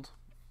held?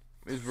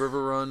 Is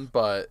River Run?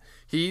 But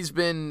he's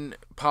been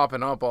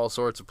popping up all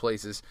sorts of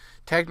places.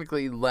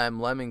 Technically,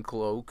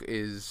 lemoncloak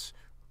is...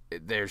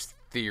 There's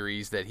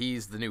theories that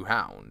he's the new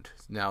Hound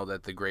now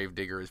that the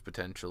Gravedigger is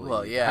potentially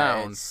the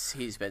Hound.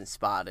 He's been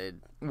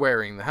spotted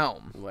wearing the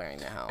helm.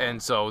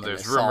 And so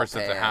there's rumors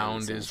that the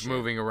Hound is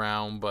moving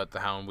around, but the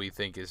Hound we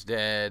think is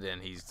dead,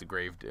 and he's the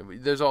Gravedigger.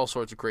 There's all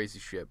sorts of crazy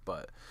shit,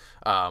 but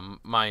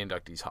my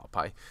inductee's Hot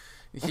Pie.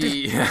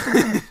 He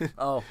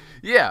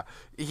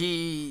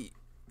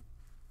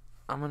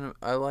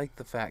I like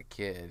the fat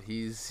kid.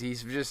 He's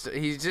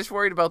just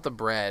worried about the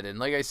bread, and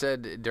like I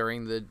said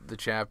during the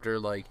chapter,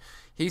 like,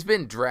 he's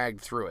been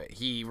dragged through it.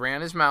 He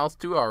ran his mouth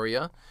to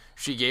Arya.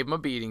 She gave him a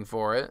beating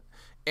for it.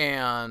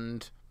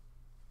 And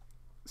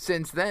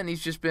since then,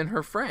 he's just been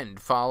her friend,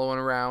 following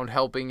around,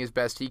 helping as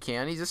best he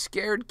can. He's a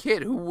scared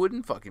kid. Who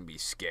wouldn't fucking be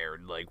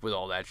scared, like, with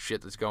all that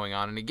shit that's going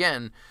on? And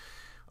again,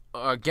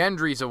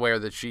 Gendry's aware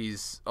that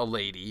she's a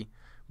lady,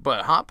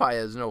 but Hot Pie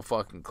has no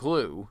fucking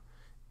clue.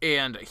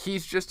 And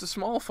he's just a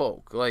small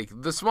folk. Like,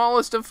 the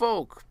smallest of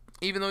folk.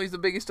 Even though he's the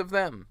biggest of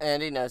them.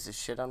 And he knows his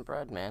shit on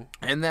bread, man.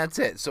 And that's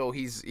it. So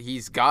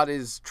he's got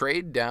his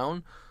trade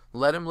down.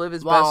 Let him live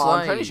his best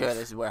life. I'm pretty sure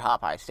this is where Hot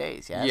Pie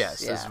stays, yes? Yes,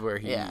 this is where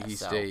he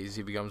stays.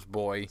 He becomes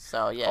boy.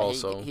 So,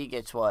 also. He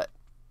gets what?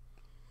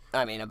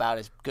 I mean, about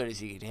as good as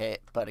he could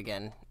hit. But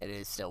again, it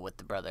is still with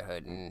the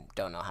Brotherhood, and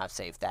don't know how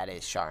safe that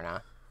is,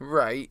 Sharna.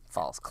 Right.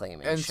 False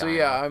claim. And so,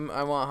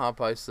 I want Hot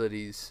Pie so that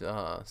he's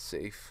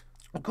safe.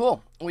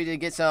 Cool. We did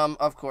get some,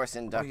 of course,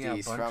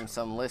 inductees from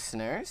some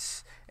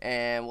listeners.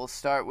 And we'll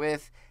start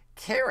with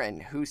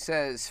Karen, who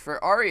says,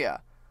 for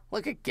Arya,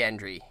 look at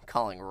Gendry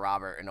calling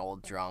Robert an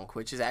old drunk,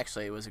 which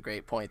was a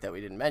great point that we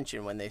didn't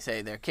mention when they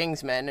say they're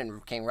King's men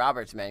and King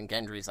Robert's men.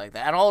 Gendry's like,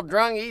 that old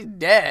drunk, he's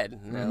dead.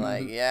 And they're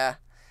like, yeah.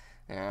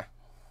 Nah.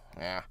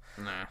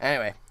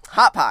 Anyway,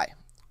 Hot Pie.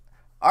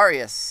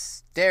 Arya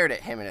stared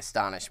at him in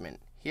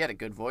astonishment. He had a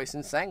good voice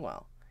and sang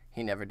well.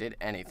 He never did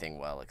anything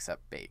well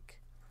except bake.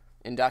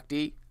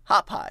 Inductee,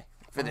 Hot Pie,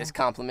 for this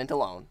compliment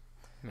alone.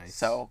 Nice.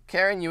 So,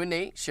 Karen, you and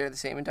Nate share the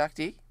same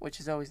inductee, which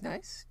is always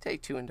nice.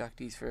 Take 2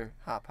 inductees for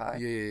Hot Pie.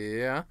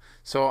 Yeah.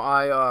 So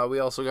we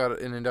also got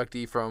an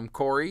inductee from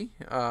Corey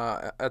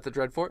at the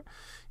Dreadfort,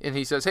 and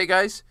he says, "Hey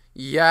guys,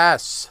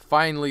 yes,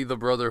 finally the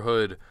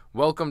Brotherhood.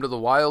 Welcome to the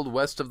wild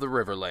west of the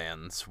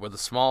Riverlands, where the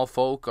small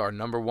folk are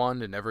number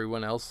one and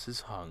everyone else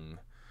is hung.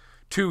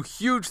 2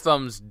 huge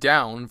thumbs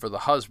down for the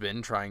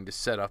husband trying to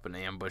set up an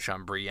ambush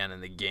on Brienne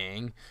and the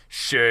gang.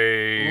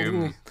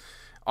 Shame."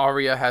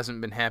 Arya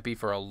hasn't been happy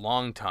for a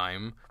long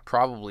time,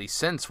 probably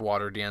since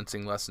water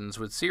dancing lessons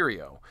with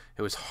Syrio.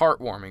 It was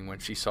heartwarming when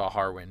she saw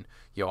Harwin.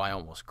 Yo, I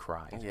almost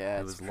cried. Yeah,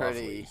 it was pretty.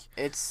 Lovely.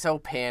 It's so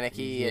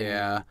panicky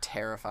and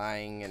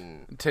terrifying.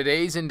 And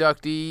today's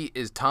inductee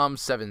is Tom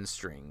Seven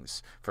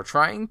Strings for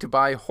trying to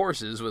buy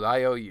horses with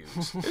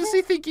IOUs. Who does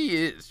he think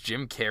he is?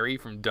 Jim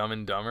Carrey from Dumb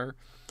and Dumber?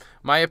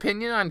 My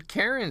opinion on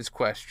Karen's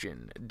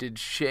question: did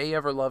Shae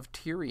ever love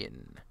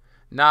Tyrion?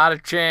 Not a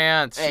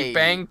chance. She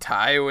banged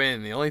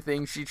Tywin. The only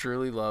thing she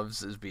truly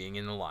loves is being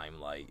in the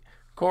limelight.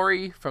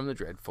 Corey from the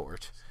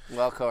Dreadfort.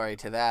 Well, Corey,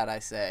 to that I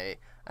say,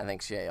 I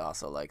think Shae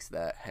also likes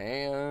that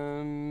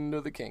hand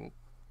of the king.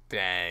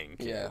 Dang,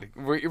 kid. Yeah.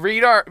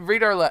 Read our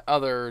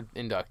other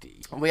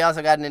inductee. We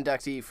also got an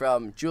inductee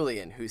from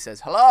Julian, who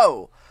says,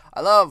 hello!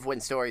 I love when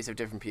stories of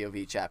different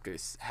POV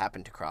chapters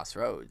happen to cross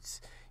roads.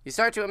 You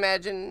start to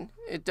imagine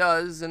it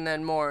does, and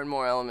then more and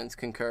more elements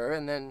concur,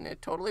 and then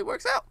it totally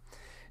works out.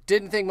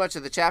 Didn't think much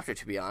of the chapter,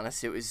 to be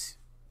honest. It was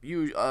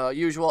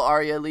usual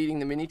Arya leading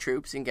the mini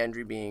troops and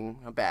Gendry being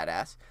a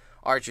badass.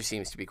 Archer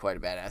seems to be quite a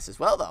badass as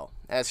well, though.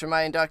 As for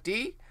my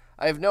inductee,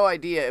 I have no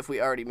idea if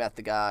we already met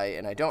the guy,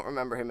 and I don't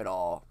remember him at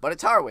all, but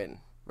it's Harwin.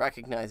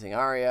 Recognizing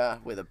Arya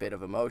with a bit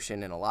of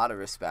emotion and a lot of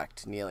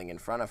respect, kneeling in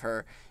front of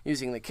her,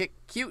 using the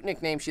cute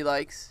nickname she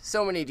likes.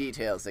 So many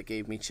details that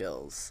gave me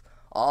chills.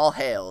 All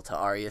hail to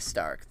Arya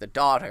Stark, the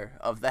daughter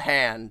of the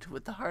hand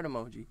with the heart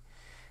emoji.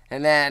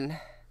 And then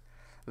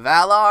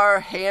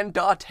Valar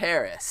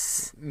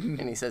Harris.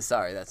 And he says,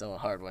 sorry, that's a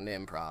hard one to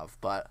improv,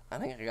 but I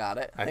think I got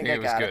it. I think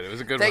it was good. It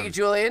was a good one. Thank you,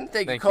 Julian.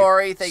 Thank you,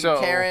 Corey. Thank you,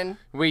 Karen.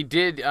 We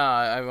did,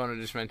 I want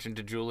to just mention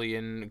to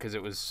Julian, because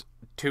it was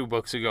 2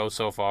 books ago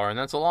so far, and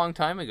that's a long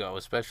time ago,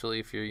 especially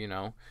if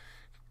you're,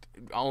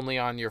 only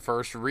on your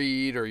first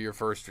read or your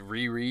first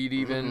reread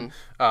even.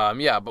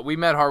 But we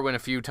met Harwin a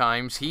few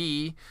times.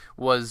 He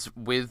was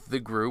with the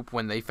group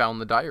when they found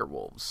the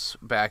direwolves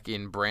back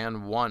in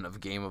Bran 1 of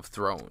Game of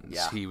Thrones.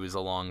 Yeah. He was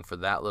along for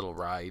that little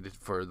ride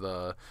for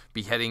the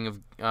beheading of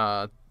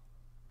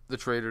the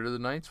traitor to the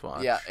Night's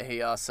Watch. Yeah,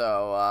 he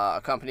also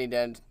accompanied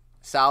them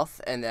south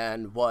and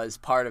then was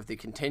part of the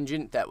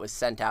contingent that was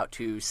sent out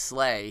to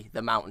slay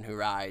the Mountain Who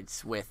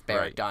Rides with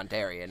Beric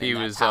Dondarrion. And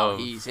that's how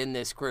he's in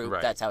this group.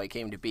 Right. That's how he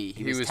came to be.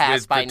 He was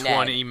tasked with by the Ned.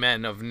 20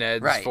 men of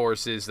Ned's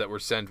forces that were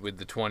sent with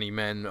the 20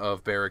 men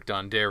of Beric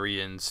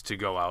Dondarrion's to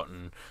go out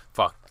and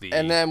fuck the...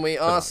 And then we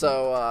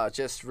also,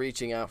 just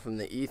reaching out from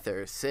the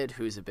ether, Sid,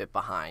 who's a bit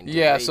behind.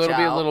 Yeah, so it'll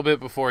be a little bit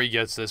before he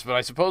gets this, but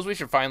I suppose we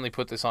should finally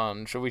put this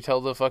on. Should we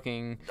tell the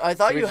fucking... I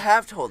thought you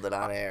have told it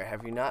on air.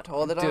 Have you not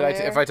told it on air?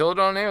 If I told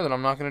it on air, then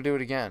I'm not going to do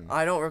it again.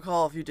 I don't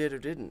recall if you did or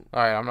didn't.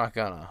 All right, I'm not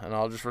gonna, and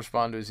I'll just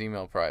respond to his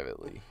email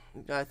privately.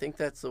 I think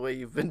that's the way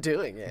you've been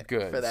doing it.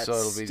 Good. For that so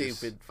it'll be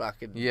stupid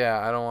fucking... Yeah,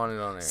 I don't want it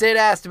on air. Sid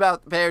asked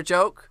about the bear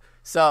joke,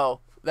 so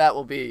that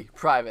will be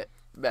private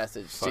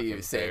message fucking to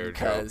you, Sid,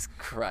 because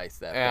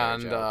Christ, that bear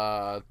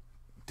joke.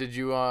 Did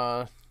you,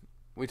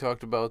 we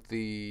talked about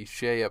the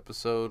Shay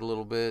episode a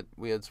little bit.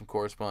 We had some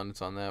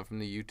correspondence on that from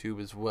the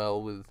YouTube as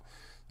well with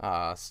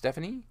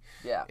Stephanie.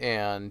 Yeah.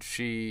 And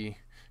she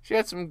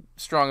had some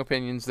strong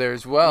opinions there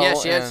as well. Yeah,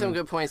 she had some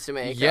good points to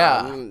make.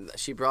 Yeah.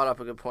 She brought up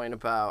a good point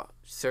about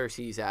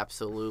Cersei's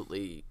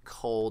absolutely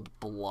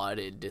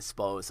cold-blooded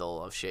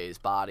disposal of Shay's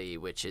body,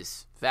 which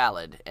is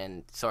valid,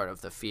 and sort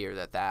of the fear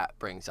that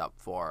brings up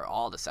for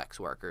all the sex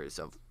workers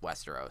of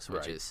Westeros,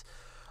 which is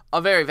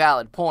a very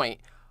valid point.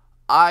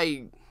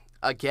 I,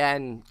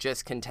 again,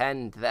 just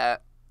contend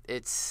that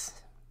it's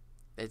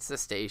the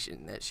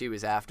station that she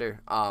was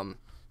after.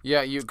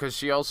 Yeah, because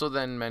she also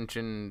then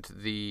mentioned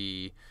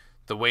the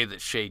way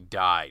that Shay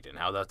died and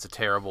how that's a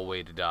terrible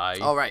way to die.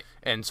 Oh, right.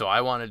 And so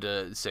I wanted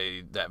to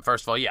say that,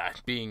 first of all, yeah,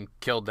 being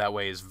killed that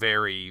way is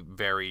very,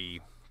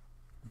 very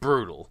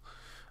brutal.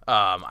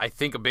 I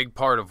think a big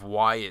part of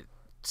why it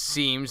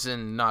seems,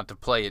 and not to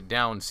play it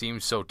down,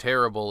 seems so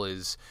terrible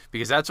is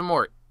because that's a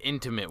more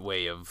intimate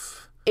way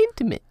of...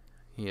 Intimate.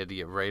 He had to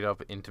get right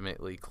up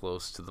intimately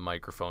close to the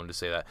microphone to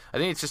say that. I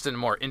think it's just a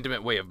more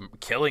intimate way of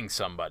killing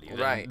somebody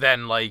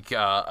than like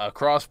a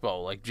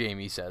crossbow, like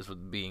Jaime says,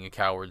 with being a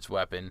coward's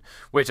weapon,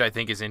 which I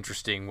think is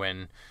interesting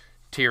when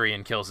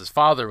Tyrion kills his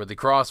father with the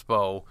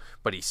crossbow,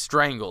 but he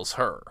strangles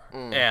her.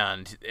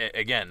 And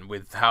again,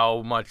 with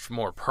how much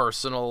more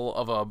personal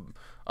of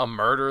a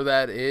murder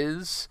that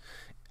is,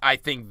 I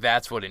think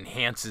that's what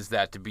enhances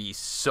that to be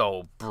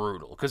so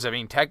brutal. Because, I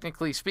mean,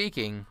 technically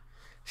speaking...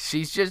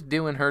 she's just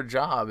doing her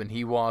job, and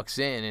he walks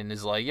in and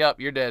is like, "Yep,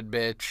 you're dead,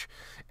 bitch."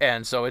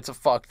 And so it's a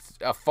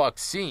fucked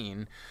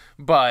scene.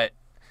 But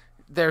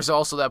there's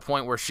also that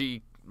point where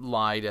she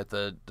lied at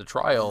the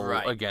trial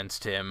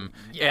against him,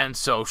 and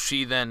so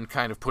she then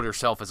kind of put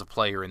herself as a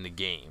player in the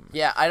game.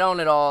 Yeah, I don't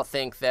at all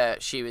think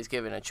that she was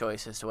given a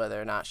choice as to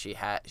whether or not she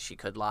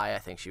could lie. I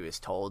think she was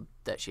told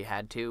that she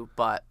had to,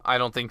 but I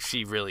don't think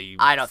she really.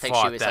 I don't think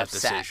she was that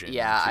upset. Decision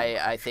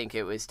yeah, I think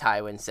it was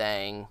Tywin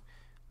saying,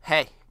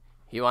 "Hey,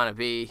 you want to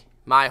be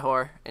my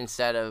whore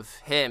instead of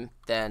him,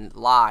 then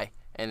lie,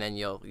 and then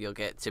you'll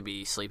get to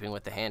be sleeping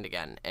with the Hand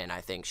again." And I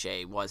think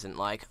Shay wasn't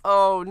like,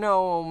 "Oh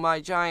no,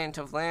 my giant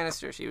of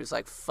Lannister." She was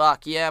like,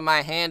 "Fuck yeah,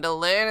 my Hand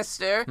of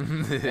Lannister."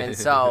 And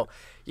so,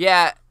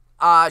 yeah,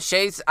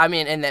 Shay's, I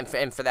mean,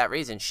 and for that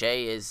reason,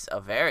 Shay is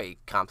a very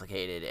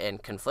complicated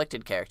and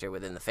conflicted character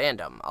within the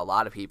fandom. A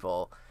lot of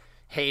people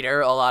hate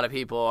her. A lot of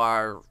people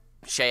are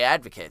Shay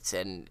advocates,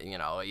 and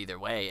either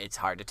way it's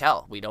hard to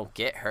tell. We don't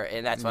get her,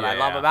 and that's what I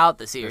love about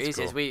the series.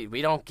 Cool. Is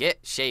we don't get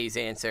Shay's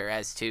answer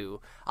as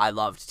to I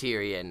loved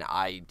Tyrion,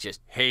 I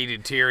just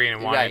hated Tyrion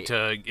and wanted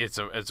to it's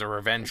a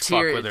revenge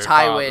fuck with her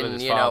Tywin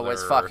with his father,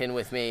 was fucking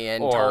with me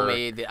and told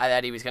me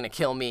that he was going to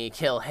kill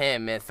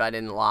him if I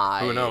didn't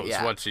lie. Who knows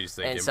what she's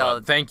thinking. And so,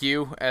 but thank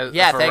you for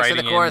thanks for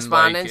the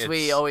correspondence. In,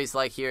 we always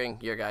like hearing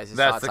your guys' thoughts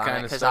on it. That's the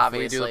kind of stuff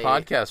we do the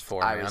podcast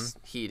for, I was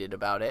heated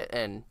about it,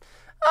 and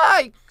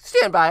I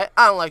stand by it.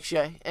 I don't like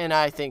Shay, and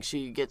I think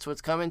she gets what's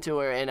coming to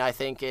her, and I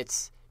think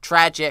it's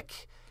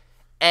tragic,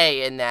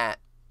 in that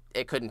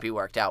it couldn't be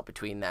worked out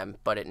between them,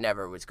 but it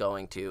never was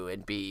going to,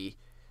 and B,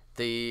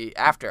 the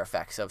after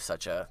effects of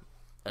such an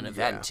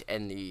event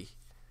and the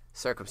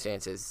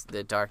circumstances,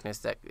 the darkness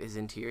that is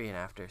in Tyrion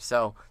after.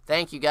 So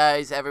thank you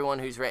guys, everyone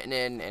who's written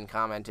in and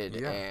commented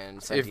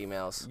and sent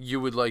emails. If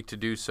you would like to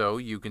do so,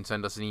 you can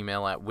send us an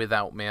email at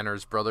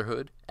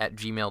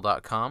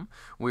withoutmannersbrotherhood@gmail.com.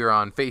 We are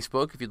on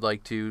Facebook if you'd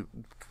like to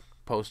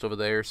post over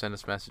there. Send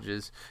us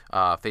messages.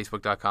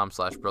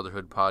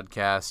 Facebook.com/Brotherhood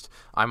Podcast.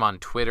 I'm on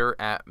Twitter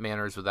at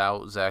Manners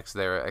Without. Zach's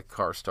there at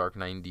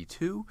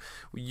Carstark92.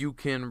 You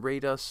can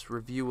rate us,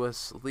 review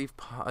us, leave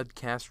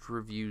podcast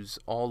reviews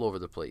all over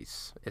the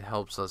place. It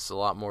helps us a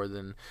lot more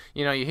than,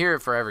 you hear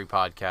it for every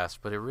podcast,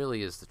 but it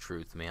really is the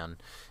truth, man.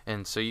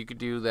 And so you could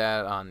do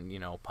that on,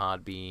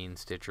 Podbean,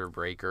 Stitcher,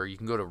 Breaker. You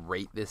can go to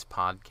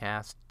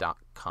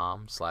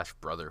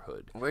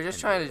ratethispodcast.com/brotherhood. We're just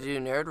trying to do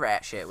nerd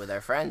rat shit with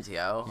our friends,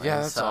 yo. Yeah,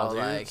 and that's so, all,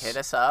 dude. hit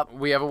us up.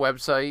 We have a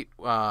website,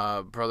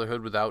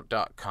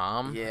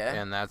 brotherhoodwithout.com. Yeah.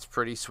 And that's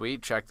pretty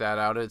sweet. Check that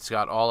out. It's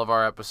got all of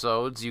our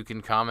episodes. You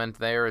can comment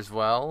there as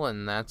well,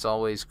 and that's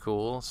always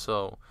cool.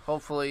 So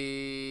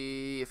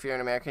hopefully, if you're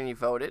an American, you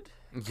voted.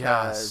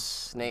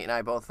 Yes. Nate and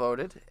I both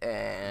voted,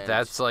 and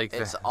that's like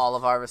it's all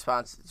of our it's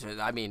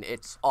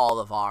all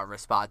of our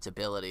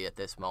responsibility at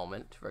this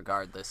moment,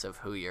 regardless of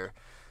who you're.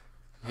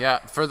 Yeah,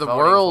 for the voting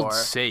world's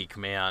for. sake,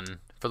 man.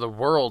 For the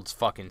world's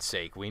fucking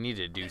sake, we need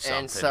to do something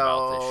And so,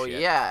 about this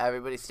shit. yeah,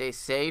 everybody stay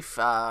safe.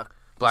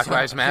 Black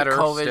Lives Matter.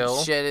 COVID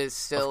still, shit is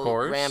still of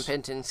course.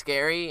 rampant and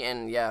scary,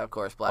 and yeah, of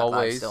course, Black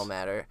Always. Lives still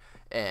matter.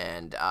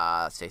 And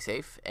stay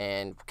safe,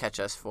 and catch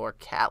us for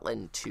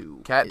Catland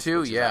 2. Cat 2,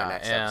 which is our yeah,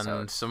 next and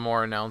episode. some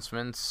more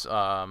announcements.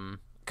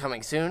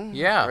 Coming soon,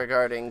 Yeah.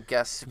 regarding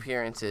guest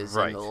appearances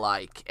Right. and the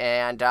like.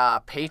 And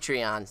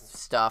Patreon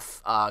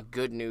stuff,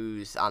 good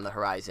news on the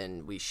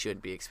horizon. We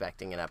should be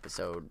expecting an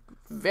episode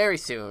very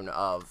soon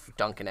of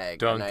Dunk and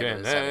Egg, Night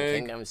of the Seven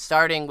Kingdoms,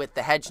 starting with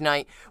the Hedge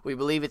Knight. We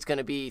believe it's going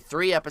to be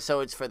 3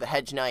 episodes for the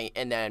Hedge Knight,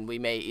 and then we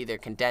may either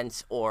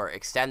condense or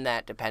extend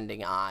that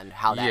depending on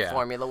how that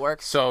formula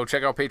works. So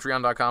check out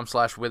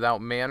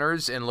patreon.com/Without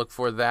Manners and look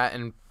for that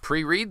and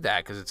pre-read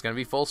that because it's going to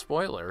be full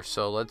spoiler.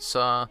 So let's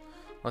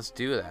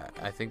do that.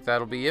 I think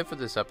that'll be it for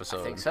this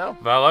episode. I think so.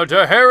 Valor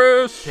to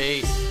Harris!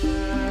 Peace.